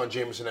 Antoine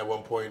Jameson at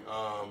one point,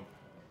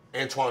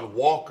 Antoine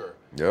Walker.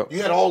 Yep.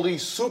 You had all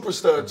these super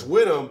studs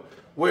with him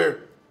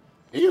where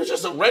he was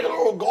just a regular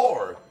old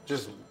guard,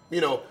 just,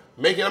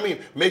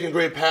 making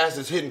great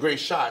passes, hitting great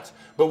shots.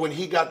 But when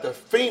he got to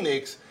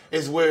Phoenix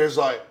is where it's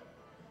like,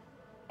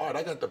 all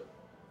right,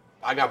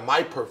 I got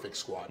my perfect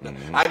squad.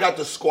 Mm-hmm. I got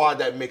the squad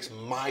that makes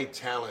my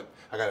talent.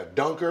 I got a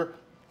dunker,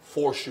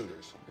 4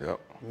 shooters. Yep.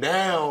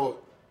 Now,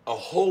 a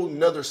whole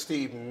nother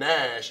Steve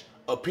Nash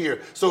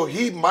appeared. So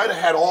he might have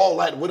had all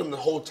that with him the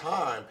whole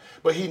time,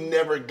 but he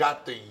never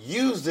got to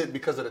use it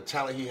because of the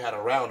talent he had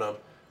around him.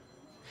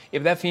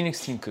 If that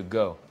Phoenix team could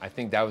go, I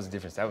think that was the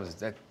difference. That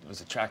was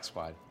a track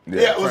squad.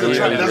 Yeah, it was a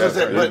track. That's what I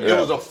said. But it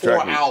was a 4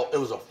 track out. It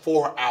was a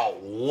 4 out,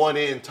 1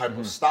 in type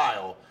of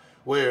style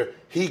where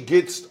he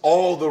gets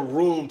all the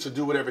room to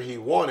do whatever he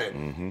wanted.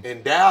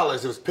 In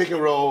Dallas, it was pick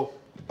and roll.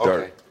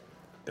 Okay.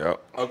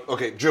 Yep.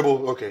 Okay,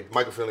 dribble. Okay,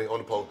 Michael Finley on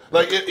the post.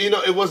 Like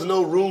it was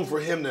no room for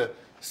him to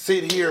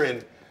sit here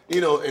and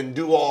and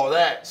do all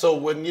that. So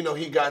when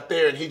he got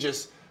there and he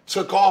just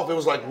took off, it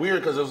was like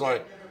weird because it was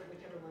like,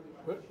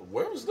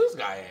 where was this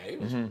guy at? He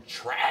was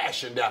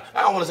trash and down.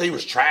 I don't want to say he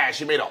was trash.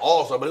 He made an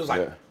all-star, but it was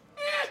like,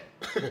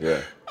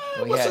 yeah.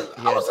 I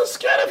wasn't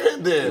scared of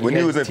him then. When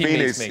he was in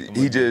Phoenix,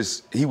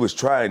 he was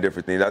trying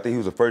different things. I think he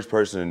was the first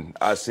person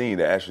I seen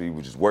that actually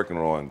was just working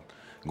on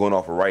going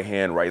off a right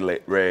hand, right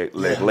leg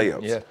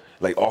layups. Yeah.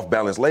 Like off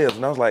balance layups.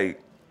 And I was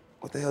like,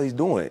 what the hell he's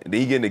doing? And then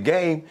he get in the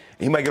game,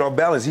 and he might get off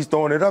balance. He's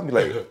throwing it up. He's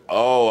like,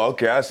 oh,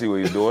 okay, I see what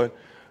he's doing.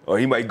 Or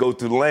he might go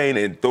through the lane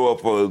and throw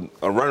up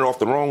a runner off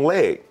the wrong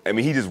leg. I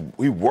mean,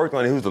 he worked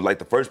on it. He was like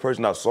the first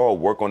person I saw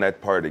work on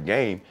that part of the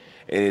game,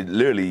 and it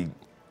literally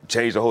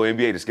changed the whole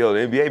NBA, the scale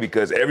of the NBA,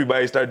 because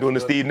everybody started doing the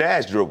Steve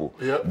Nash dribble,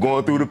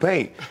 going through the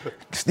paint.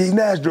 Steve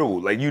Nash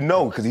dribble, like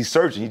because he's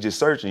searching, he's just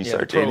searching, he's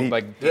searching.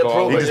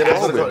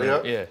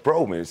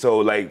 Probing. So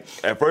like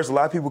at first, a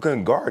lot of people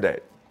couldn't guard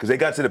that because they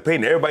got to the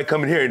paint, and everybody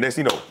coming here, and next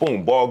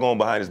boom, ball going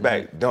behind his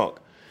back, dunk.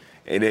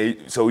 And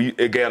it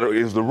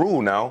was the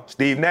rule now.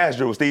 Steve Nash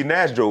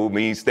dribble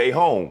means stay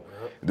home.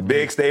 The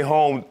big stay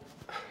home.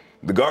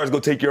 The guards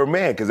go take your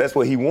man because that's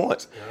what he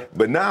wants.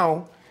 But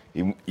now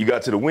you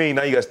got to the wing.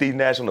 Now you got Steve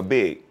Nash on the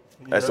big.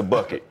 That's a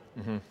bucket.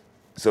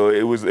 So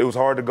it was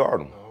hard to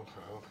guard him.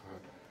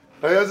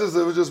 Okay.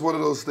 It was just one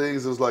of those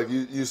things. It was like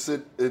you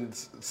sit and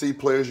see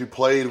players you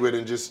played with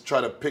and just try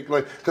to pick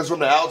because from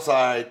the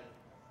outside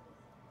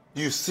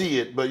you see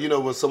it, but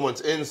when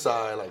someone's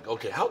inside, like,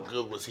 okay, how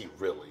good was he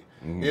really?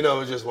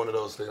 It's just one of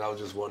those things. I was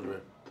just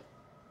wondering.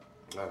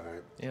 All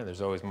right. Yeah,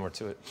 there's always more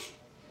to it.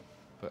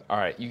 But all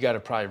right, you got to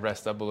probably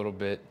rest up a little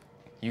bit.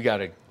 You got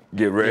to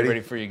get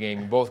ready for your game.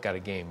 You both got a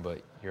game,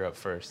 but you're up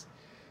first.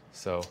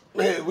 So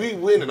man, we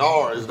winning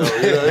ours though.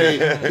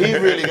 He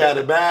really got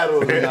a battle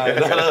tonight,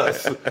 not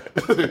us.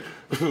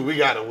 We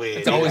got to win.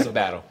 It's always a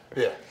battle.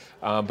 Yeah.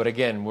 But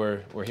again,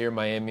 we're here in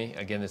Miami.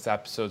 Again, this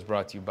episode is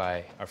brought to you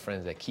by our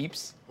friends at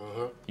Keeps.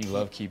 You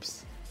love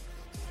Keeps.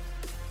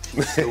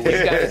 Keeps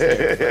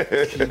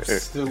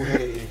still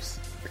waves.